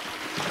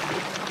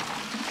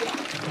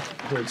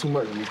 Doing too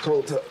much in this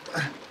cold tub.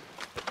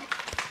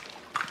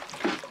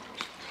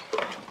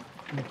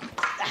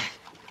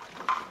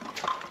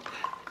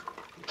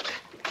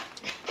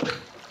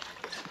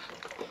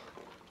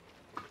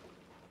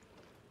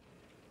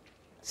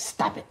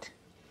 Stop it.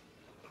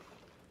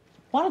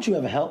 Why don't you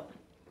ever help?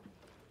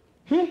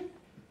 You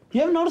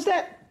ever notice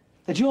that?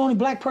 That you're the only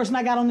black person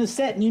I got on this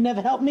set and you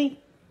never helped me?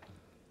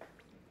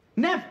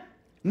 Never.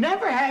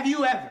 Never have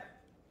you ever.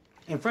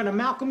 In front of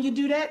Malcolm you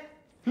do that?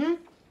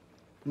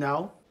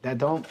 No. That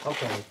don't?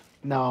 Okay.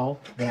 No.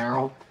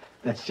 Daryl.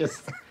 That's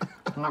just...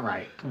 All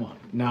right. Come on.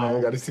 No.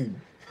 I gotta see.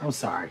 I'm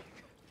sorry.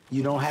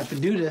 You don't have to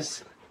do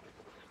this.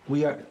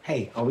 We are...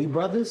 Hey, are we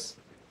brothers?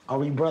 Are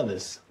we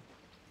brothers?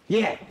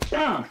 Yeah.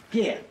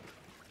 Yeah.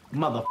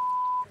 Mother...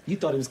 You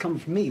thought it was coming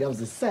from me. That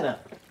was a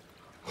setup.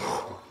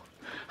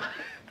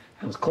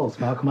 That was close,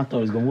 Malcolm. I thought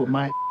he was gonna whoop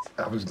my.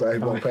 I was glad he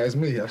walked past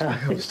me.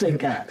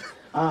 Thank God.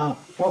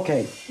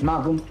 Okay,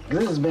 Malcolm,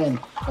 this has been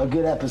a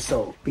good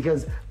episode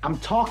because I'm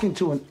talking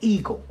to an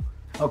eagle,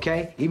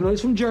 okay? Even though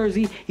he's from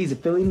Jersey, he's a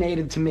Philly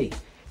native to me.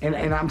 And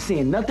I'm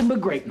seeing nothing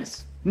but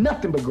greatness.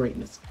 Nothing but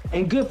greatness.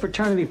 In good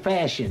fraternity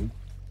fashion,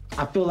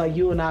 I feel like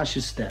you and I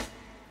should step.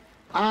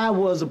 I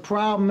was a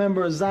proud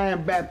member of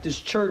Zion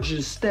Baptist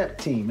Church's step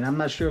team, and I'm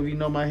not sure if you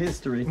know my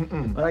history,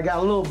 but I got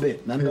a little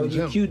bit. I know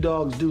you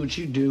Q-Dogs do what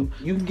you do.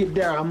 You can get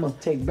there, I'm gonna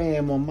take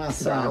Bam on my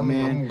side,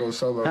 man. I'm gonna go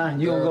solo. Huh?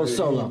 You gonna go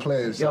solo?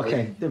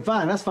 Okay, then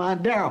fine, that's fine.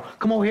 Daryl,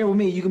 come over here with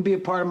me. You can be a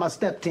part of my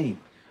step team.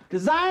 The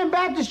Zion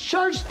Baptist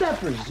Church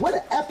Steppers. What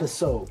an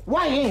episode.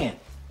 White Hand.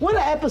 What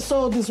an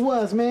episode this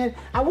was, man.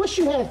 I wish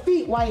you had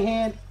feet, White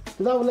Hand,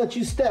 because I would let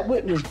you step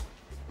with me,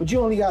 but you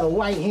only got a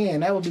white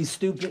hand. That would be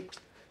stupid.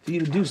 For you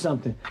to do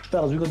something.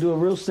 Fellas, we're gonna do it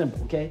real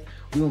simple, okay?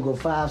 We're gonna go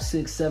 5,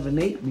 6, 7,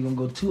 8. We're gonna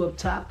go 2 up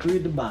top, 3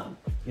 at the bottom.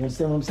 You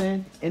understand what I'm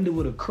saying? End it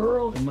with a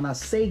curl, and when I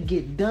say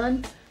get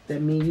done,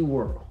 that means you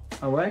whirl,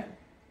 all right?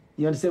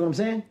 You understand what I'm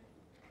saying?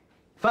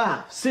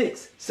 5,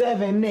 6,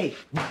 7, 8.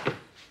 1,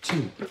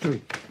 2,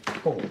 3,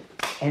 4,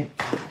 and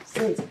 5,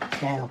 6,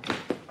 down.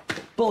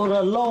 For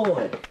the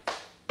Lord.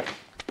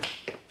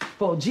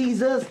 For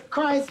Jesus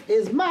Christ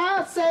is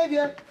my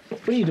Savior.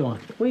 What are you doing?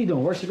 What are you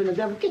doing? Worshiping the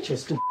devil? Get your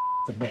stupid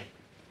to bed.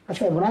 I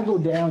said, when I go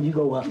down, you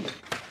go up.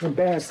 You're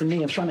embarrassing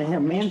me in front of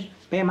him, man.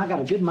 Bam, I got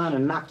a good mind to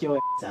knock your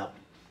ass out.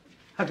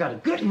 I got a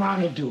good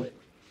mind to do it.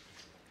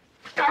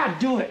 God,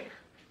 do it.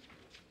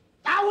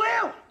 I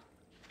will.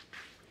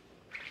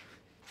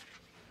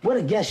 What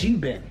a guest you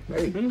been.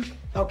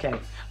 Okay.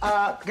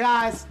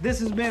 Guys, this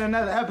has been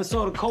another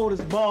episode of Cold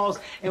as Balls,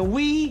 and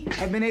we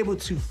have been able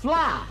to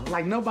fly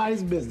like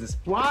nobody's business.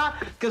 Why?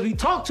 Because we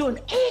talked to an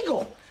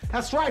eagle.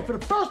 That's right, for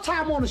the first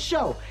time on the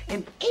show,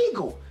 an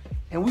eagle.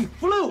 And we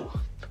flew.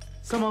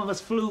 Some of us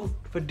flew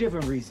for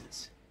different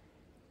reasons.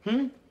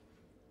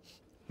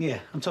 Yeah,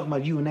 I'm talking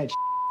about you and that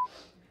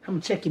I'm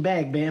gonna check your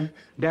bag, Bam.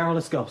 Daryl,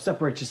 let's go.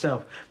 Separate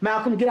yourself.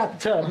 Malcolm, get out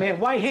the tub, man.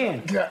 White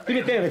Hand. Get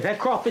it there. That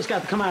crawfish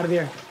got to come out of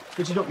there.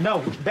 But you don't.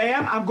 No,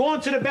 Bam, I'm going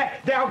to the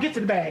bag. Daryl, get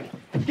to the bag.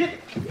 Get.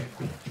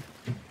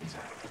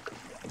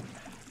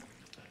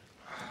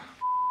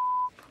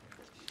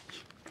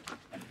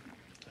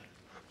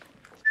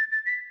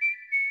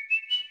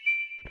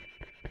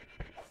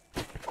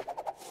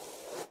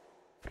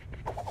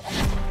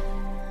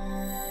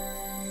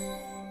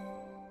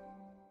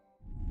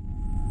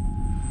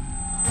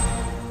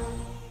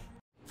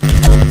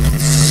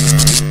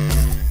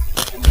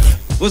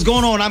 What's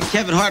going on? I'm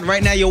Kevin Hart.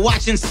 Right now, you're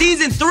watching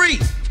season 3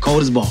 of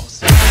Cold as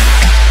Balls.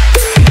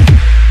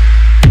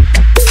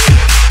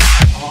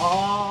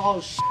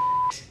 Oh,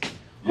 shit.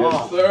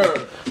 Yes,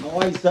 sir. How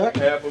are you, sir?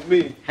 Half of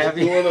me. Half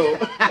What's going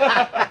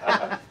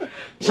on?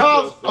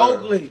 Charles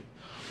Oakley.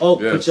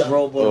 Oh, Yes. put your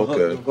robe on.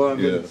 Okay. Hook, go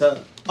and Yes.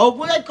 tub. Oh,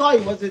 what did I call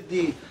you? Was it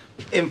the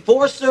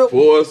enforcer?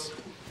 Force,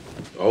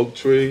 oak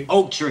tree.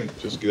 Oak tree.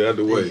 Just get out of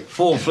the way.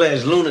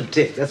 Full-fledged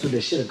lunatic. That's what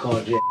they should have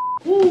called you.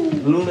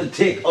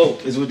 Lunatic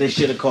Oak is what they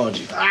should have called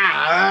you.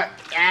 Oh,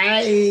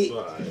 thank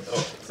you.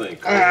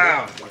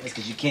 That's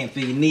because you can't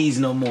feel your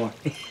knees no more.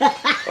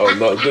 Oh,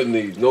 no, good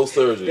knees. No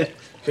surgery.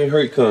 Can't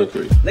hurt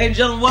concrete. Ladies and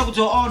gentlemen, welcome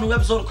to an all-new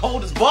episode of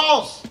Cold as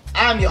Balls.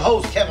 I'm your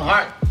host, Kevin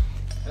Hart,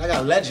 and I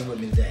got a legend with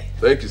me today.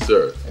 Thank you,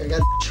 sir. I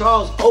got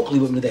Charles Oakley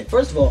with me today.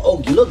 First of all,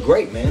 Oak, you look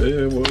great, man.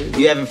 Yeah, well,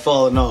 You haven't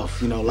fallen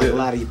off, you know, like a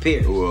lot of your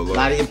peers. Well, a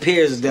lot of your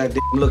peers is that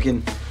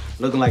looking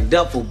like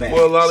duffel bags.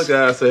 Well, a lot of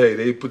guys say, hey,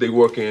 they put their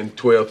work in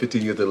 12,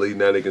 15 years in the league.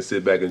 Now they can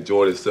sit back and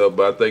enjoy themselves.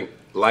 But I think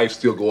life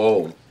still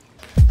go on.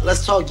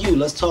 Let's talk you.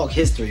 Let's talk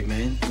history,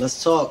 man.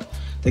 Let's talk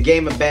the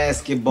game of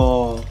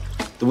basketball,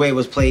 the way it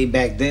was played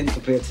back then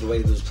compared to the way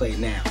it was played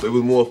now. It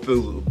was more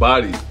physical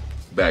body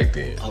back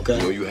then. Okay.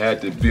 You know, you had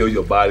to build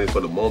your body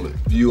for the moment.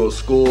 You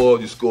score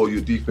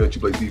your defense,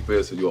 you play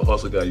defense, and you're a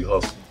hustle guy, you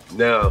hustle.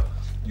 Now,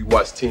 you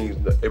watch teams,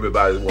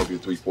 everybody wants to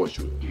be a 3-point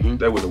shooter.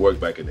 That wouldn't work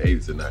back in the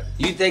 80s and 90s.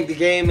 You think the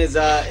game is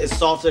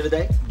softer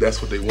today?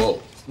 That's what they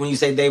want. When you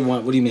say they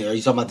want, what do you mean? Are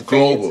you talking about the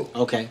Global.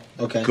 fans?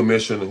 Okay.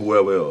 Commission,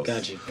 whoever else.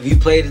 Got you. If you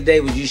played today,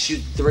 would you shoot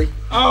 3?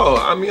 Oh,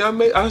 I mean,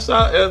 I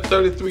shot at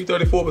 33,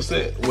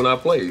 34% when I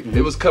played.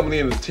 It was coming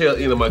in the tail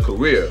end of my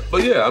career.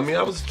 But yeah, I mean,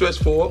 I was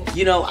stretched for.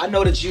 You know, I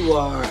know that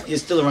you're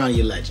still around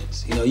your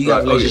legends. You know, you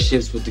got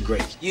relationships with the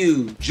greats.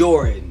 You,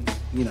 Jordan,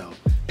 you know,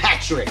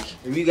 Patrick.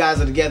 If you guys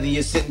are together and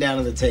you're sitting down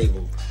at the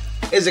table,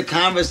 it's a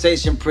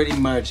conversation pretty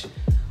much,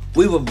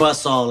 we would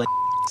bust all that.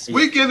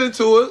 We get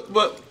into it,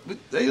 but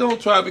they don't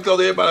try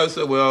because everybody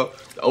said, well,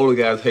 the older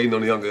guys hating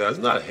on the younger guys. It's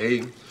not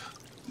hating.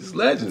 It's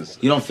legends.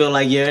 You don't feel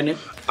like you're in it?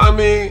 I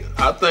mean,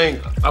 I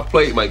think I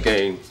played my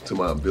game to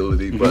my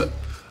ability, but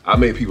I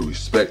made people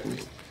respect me.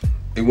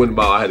 It wasn't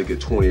about I had to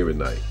get 20 every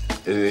night.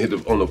 And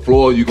on the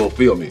floor, you're going to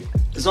feel me.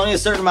 There's only a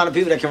certain amount of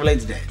people that can relate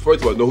to that.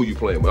 First of all, know who you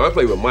playing with. When I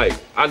played with Mike,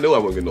 I knew I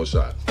wasn't getting no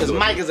shot. Because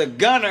Mike is a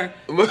gunner.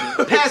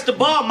 Pass the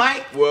ball,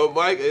 Mike. Well,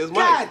 Mike is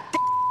Mike. God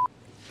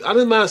I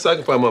didn't mind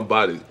sacrificing my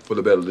body for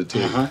the better of the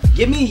team.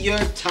 Give me your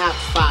top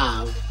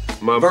 5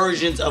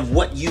 versions of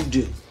what you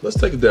do. Let's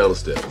take it down a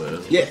step,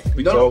 man. Yeah.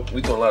 We doing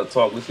a lot of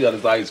talk. Let's see how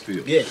this ice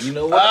feels. Yeah, you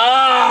know what?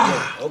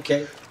 Yeah,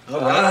 okay.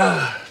 All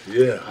right.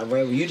 Yeah. All right,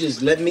 well, you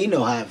just let me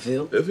know how it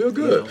feel. It feel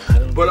good.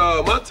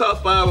 But my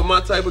top 5 of my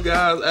type of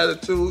guys'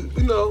 attitude,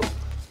 you know,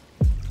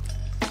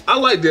 I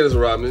like Dennis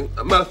Rodman.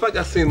 Matter of fact,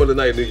 I seen him the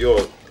night in New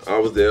York. I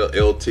was there,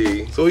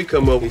 LT. So he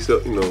come up, he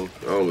said, you know,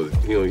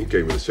 he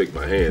can't really shake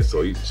my hand,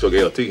 so he shook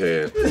LT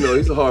hand. You know,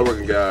 he's a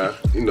hard-working guy.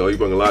 You know, he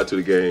bring a lot to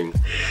the game.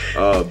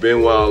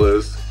 Ben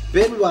Wallace.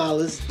 Ben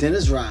Wallace,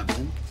 Dennis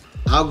Rodman.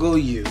 I'll go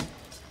you.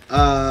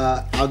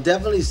 I'll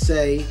definitely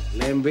say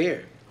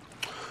Lambert.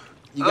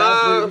 You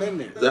gotta put him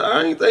in there.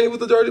 I ain't think he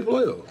was a dirty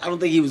player. I don't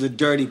think he was a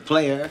dirty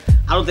player.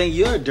 I don't think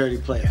you're a dirty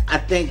player. I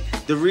think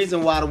the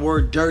reason why the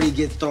word dirty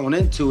gets thrown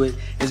into it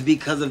is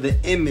because of the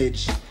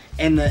image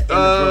and the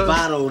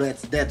bravado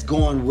that's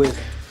going with.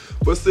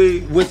 But see,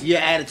 with your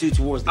attitude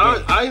towards the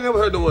game. I ain't never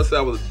heard no one say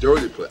I was a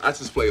dirty player. I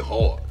just play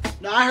hard.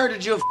 No, I heard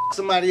that you'll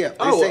somebody up.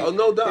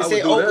 No doubt.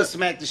 They say Oka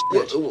smacked the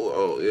shit.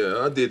 Oh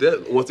yeah, I did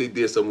that once they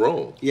did something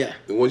wrong. Yeah.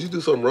 And once you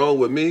do something wrong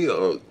with me,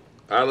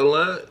 out of the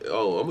line,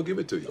 I'm gonna give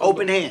it to you.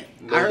 Open hand.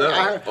 No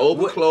doubt.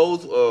 Open,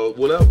 close,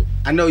 whatever.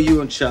 I know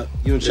you and Chuck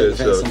have had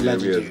some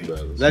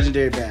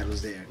legendary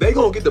battles there. They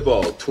gonna get the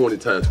ball 20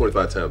 times,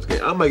 25 times a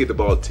game. I might get the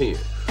ball 10.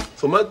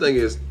 So my thing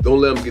is, don't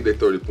let them get their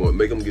 30 point.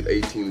 Make them get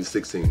 18 and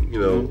 16. You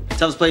know.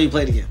 Toughest player you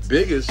played against.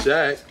 Biggest,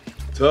 Shaq.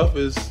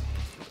 Toughest.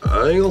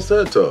 I ain't gonna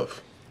say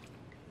tough.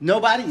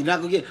 Nobody. You're not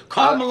gonna get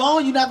Karl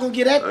Malone. You're not gonna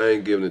get that. I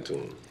ain't giving it to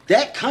him.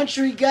 That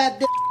country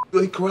goddamn.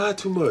 He cried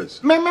too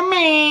much.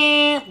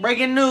 Man.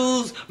 Breaking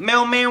news.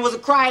 Mailman was a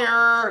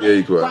crier. Yeah,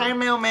 he cried. Crying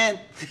mailman.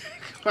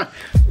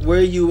 Where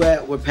are you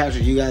at with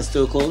Patrick? You guys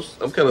still close?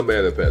 I'm kind of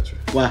mad at Patrick.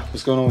 Why?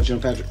 What's going on with you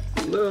and Patrick?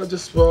 No,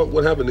 just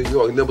what happened in New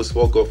York. He never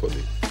spoke up for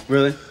me.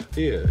 Really?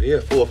 Yeah, he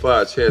had 4 or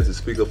 5 chances to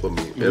speak up for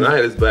me. And I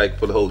had his back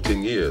for the whole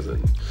 10 years.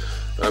 And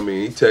I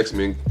mean, he texts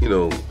me, you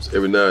know,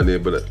 every now and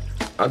then, but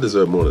I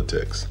deserve more than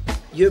text.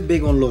 You're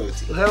big on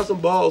loyalty. Have some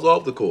balls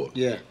off the court.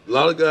 Yeah. A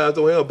lot of guys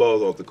don't have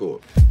balls off the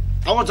court.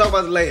 I want to talk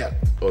about the layup.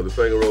 Oh, the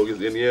finger roll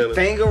against Indiana?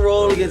 Finger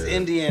roll against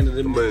Indiana.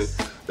 I mean,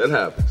 that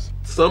happens.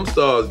 Some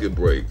stars get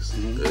breaks.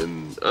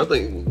 And I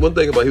think one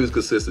thing about he was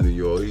consistent in New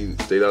York. He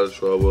stayed out of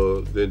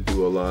trouble, didn't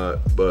do a lot,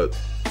 but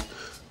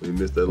when he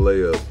missed that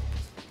layup.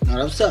 No,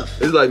 that was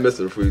tough. It's like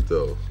missing a free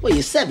throw. Well,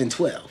 you're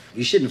 7'12".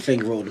 You shouldn't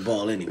finger roll the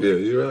ball anyway. Yeah,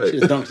 you're right.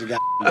 Should have dunked the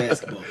goddamn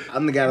basketball.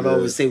 I'm the guy that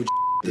always say what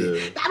you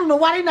did. Yeah. I don't know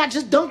why they not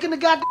just dunking the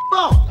goddamn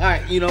ball. All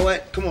right, you know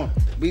what? Come on.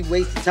 We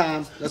wasted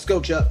time. Let's go,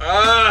 Chuck.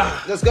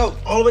 Let's go.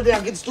 All the way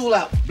down. Get the stool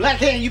out. Black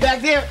hand, you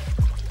back there?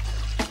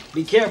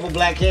 Be careful,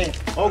 Black hand.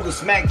 Oka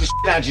smack the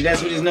shit out you.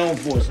 That's what he's known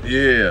for.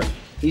 Yeah.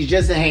 He's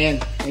just a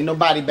hand. Ain't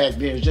nobody back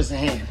there. It's just a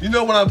hand. You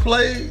know when I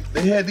played,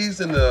 they had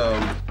these in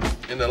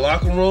the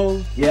locker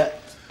room. Yeah.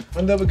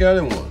 I never got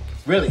in one.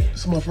 Really?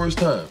 This is my first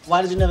time.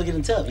 Why did you never get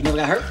in tough? You never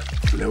got hurt?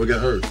 Never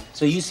got hurt.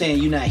 So you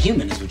saying you're not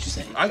human is what you're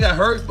saying? I got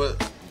hurt,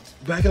 but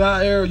back in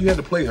our era, you had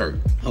to play hurt.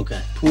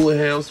 Okay. Pull a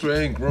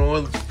hamstring,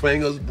 growing,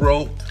 fingers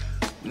broke.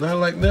 Not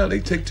like now. They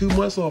take 2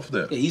 months off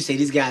that. Yeah, you say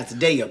these guys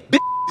today are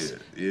bitches.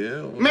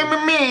 Yeah.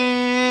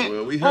 Man.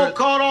 Well, we heard.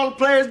 Called all the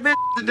players bitches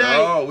today.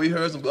 No, we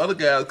heard some other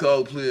guys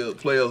call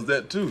players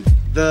that too.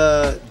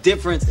 The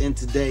difference in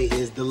today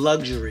is the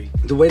luxury.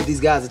 The way that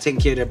these guys are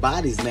taking care of their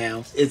bodies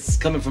now, it's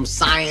coming from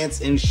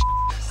science and shit.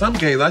 Some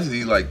games I just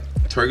eat like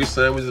turkey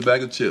sandwiches and a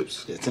bag of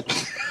chips.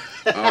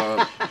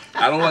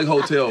 I don't like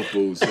hotel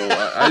food, so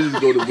I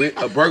just go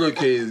to a Burger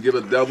King and get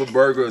a double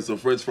burger and some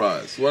French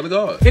fries. Swear to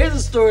God. Here's a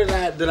story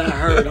that I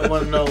heard. I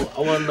want to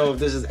know if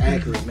this is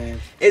accurate, man.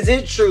 Is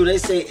it true? They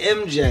say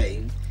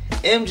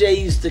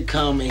MJ used to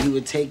come and he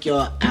would take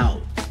y'all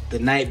out the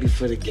night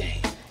before the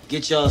game,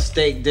 get y'all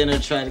steak dinner,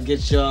 try to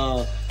get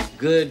y'all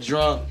good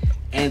drunk,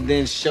 and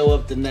then show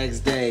up the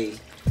next day,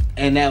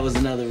 and that was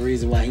another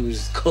reason why he was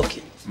just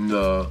cooking.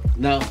 No.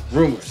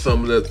 Rumors.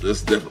 Some of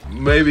that's different.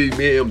 Maybe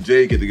me and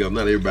MJ get together,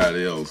 not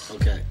everybody else.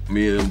 Okay.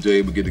 Me and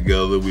MJ would get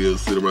together, we'll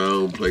sit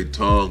around, play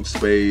tonk,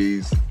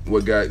 spades.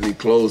 What got me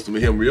close to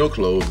me, him real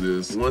close,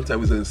 is one time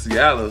we was in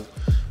Seattle,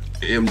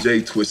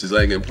 MJ twisted his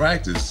leg in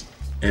practice.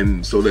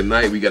 And so that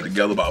night we got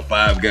together, about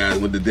 5 guys,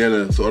 went to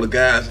dinner. So all the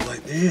guys were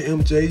like, yeah,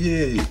 MJ,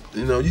 yeah,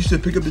 you know, you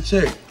should pick up the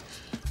check.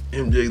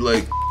 MJ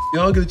like,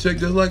 y'all get a check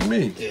just like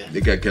me. Yeah. They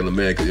got kind of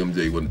mad because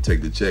MJ wouldn't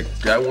take the check.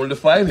 Guy wanted to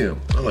fight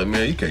him. I was like,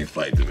 man, you can't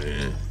fight the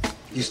man.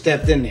 You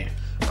stepped in there.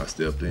 I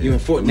stepped in. You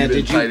enforced. Now, We've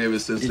been tight ever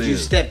since did then. you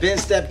step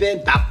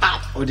in, bop,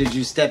 bop, or did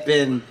you step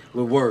in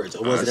with words,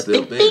 or was it a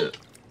stepped bing, in. bing?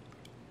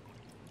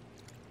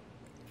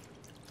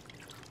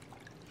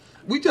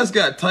 We just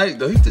got tight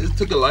though. He just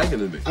took a liking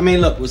to me. I mean,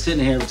 look, we're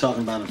sitting here, we're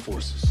talking about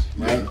enforcers,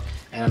 right? Yeah.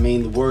 And I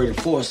mean, the word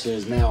enforcer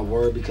is now a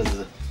word because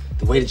of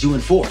the way that you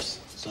enforce.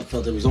 So I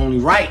felt it was only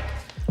right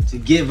to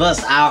give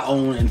us our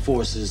own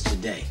enforcers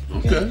today.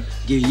 Okay.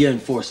 Give your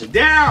enforcer.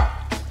 Daryl!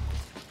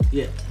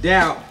 Yeah,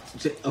 Daryl.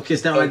 Okay,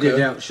 stand right there,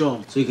 Daryl. Show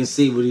him so you can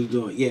see what he's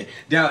doing. Yeah.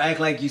 Daryl, act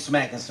like you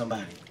smacking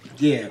somebody.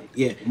 Yeah,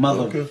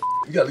 mother. Okay.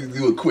 You gotta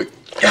do it quick.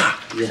 Yeah.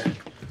 Yeah.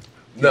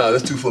 Nah,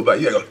 that's too far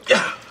back. You gotta go,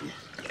 yeah.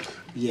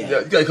 Yeah.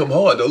 You gotta come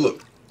hard though,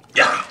 look.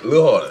 Yeah, a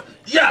little harder.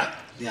 Yeah.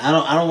 Yeah,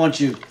 I don't want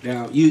you,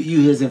 Daryl.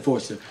 You his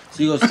enforcer.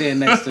 So you go stand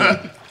next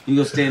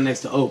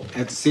to Oak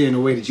after seeing the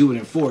way that you would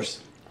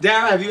enforce.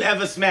 Daryl, have you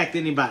ever smacked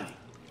anybody?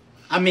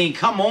 I mean,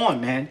 come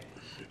on, man.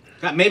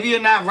 God, maybe you're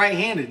not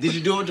right-handed. Did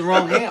you do it with the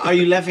wrong hand? Are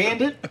you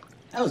left-handed?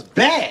 That was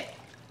bad.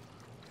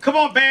 Come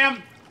on,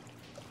 Bam.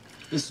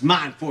 This is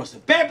my enforcer.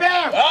 Bam,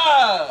 Bam.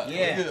 Ah.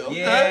 Yeah, Okay.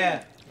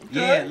 yeah,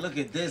 Okay. yeah. Look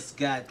at this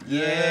guy.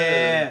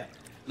 Yeah.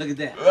 Look at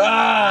that.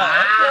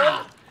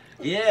 Ah.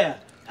 Yeah.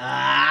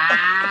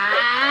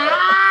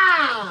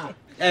 Ah.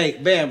 Hey,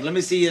 Bam, let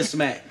me see your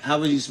smack. How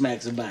would you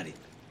smack somebody?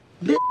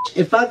 Bitch,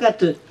 if I got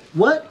to,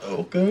 what?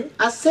 Okay.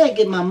 I said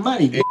get my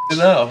money, bitch. In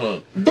and out, huh?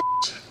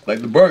 Bitch,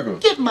 Like the burger.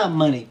 get my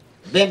money.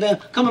 Bam, Bam,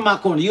 come in my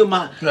corner. You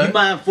my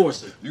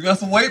enforcer. You got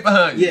some weight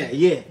behind you.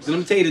 Yeah. So let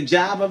me tell you the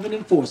job of an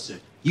enforcer.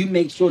 You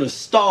make sure the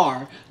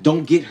star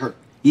don't get hurt.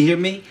 You hear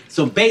me?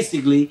 So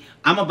basically,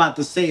 I'm about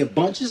to say a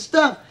bunch of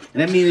stuff,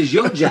 and that means it's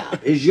your job.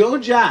 It's your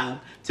job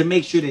to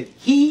make sure that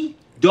he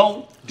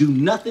don't do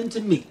nothing to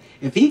me.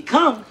 If he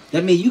come,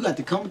 that means you got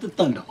to come with the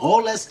thunder.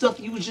 All that stuff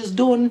you was just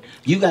doing,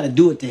 you got to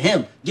do it to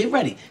him. Get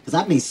ready, because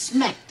I may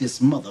smack this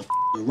motherfucker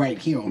right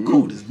here on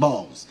cold as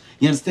balls.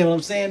 You understand what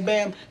I'm saying,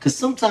 Bam? Because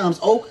sometimes,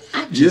 Oak,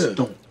 I just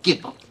don't give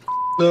a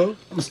No. I'm going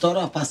to start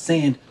off by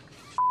saying,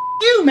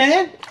 you,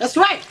 man. That's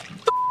right.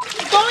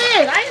 Go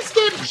ahead. I ain't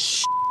scared of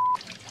shit.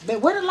 Man,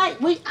 where the light?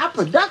 Our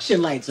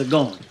production lights are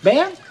going.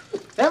 Bam.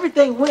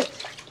 Everything went.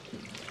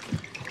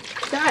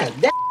 God,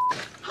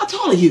 how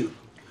tall are you?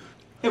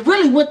 It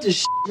really went to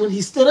shit when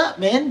he stood up,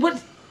 man.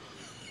 What?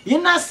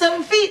 You're not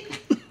 7 feet.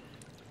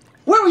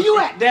 Where were you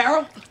at,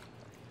 Daryl?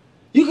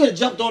 You could have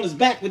jumped on his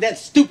back with that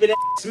stupid ass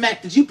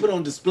smack that you put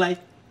on display.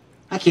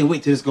 I can't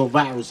wait till this go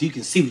viral so you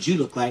can see what you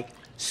look like.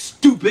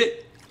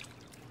 Stupid.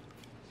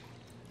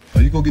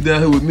 Are you gonna get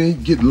down here with me?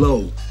 Get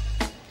low.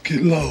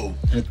 Get low.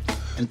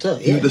 And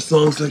tough, Hear the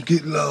song say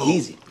get low.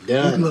 Easy.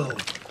 Done. Get low.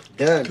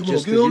 Done. Come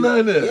Just on, get on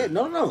down there. Yeah,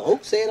 no.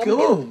 Oak said I'm Come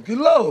on, get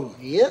low.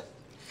 Yep.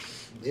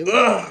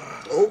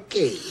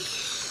 Okay.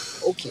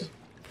 Okay.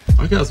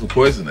 I got some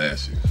questions to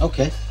ask you.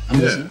 Okay. I'm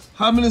listening.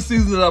 How many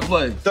seasons did I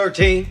play?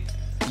 13.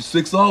 You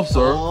 6 off,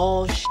 sir.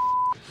 Oh,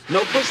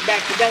 no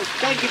pushback today.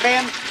 Thank you,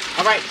 ma'am.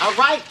 All right.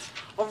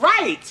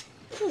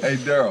 Hey,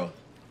 Daryl.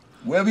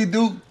 Whatever you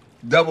do,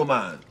 double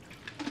mine.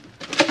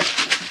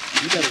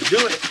 You better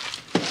do it.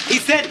 He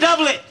said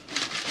double it.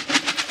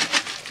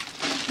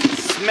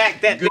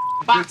 Smack that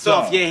box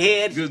off your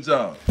head. Good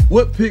job.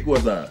 What pick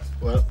was I?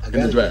 Well, in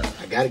the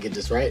draft? I gotta get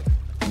this right.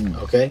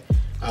 Okay?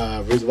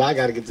 Reason why I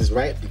gotta get this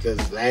right, because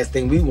the last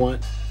thing we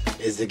want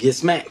is to get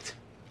smacked.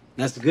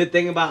 That's the good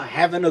thing about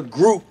having a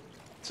group.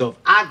 So if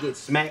I get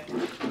smacked,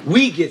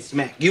 we get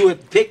smacked. You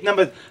would pick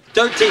number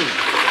 13.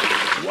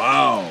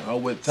 Wow. I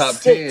went top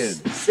 10.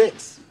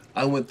 6.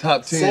 I went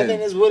top 10.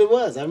 7 is what it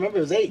was. I remember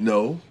it was 8.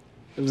 No.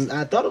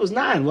 I thought it was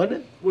 9,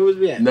 wasn't it? Where was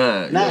we at?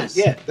 9. 9, Yes.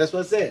 yeah, that's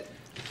what I said.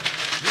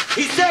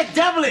 He said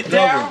double it,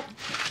 Daryl.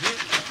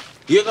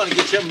 You're gonna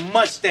get your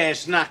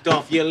mustache knocked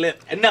off your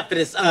lip. Enough of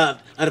this, of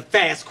the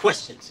fast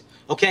questions,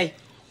 okay?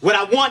 What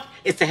I want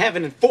is to have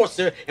an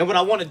enforcer, and what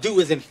I want to do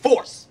is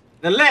enforce.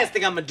 The last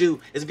thing I'm gonna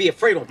do is be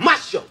afraid on my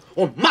show,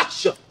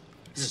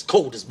 This is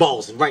cold as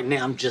balls, and right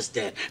now I'm just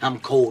that. I'm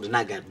cold and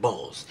I got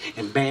balls.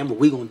 And bam, what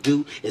we gonna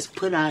do is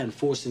put our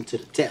enforcing to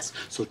the test.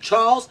 So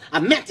Charles, I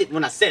meant it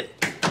when I said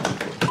it.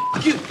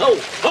 You,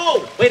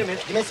 wait a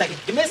minute, give me a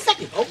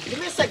second. Oh, give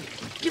me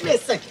a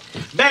second.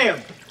 Bam.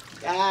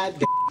 God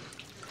damn.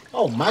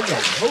 Oh my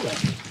God, hold on.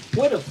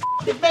 Where the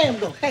did Bam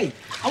go? Hey,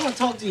 I want to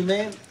talk to you,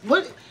 man.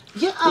 What?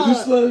 Yeah, What you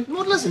say?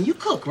 well, listen, you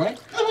cook, right?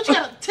 What, you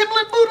got a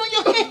Timberland boot on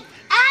your head?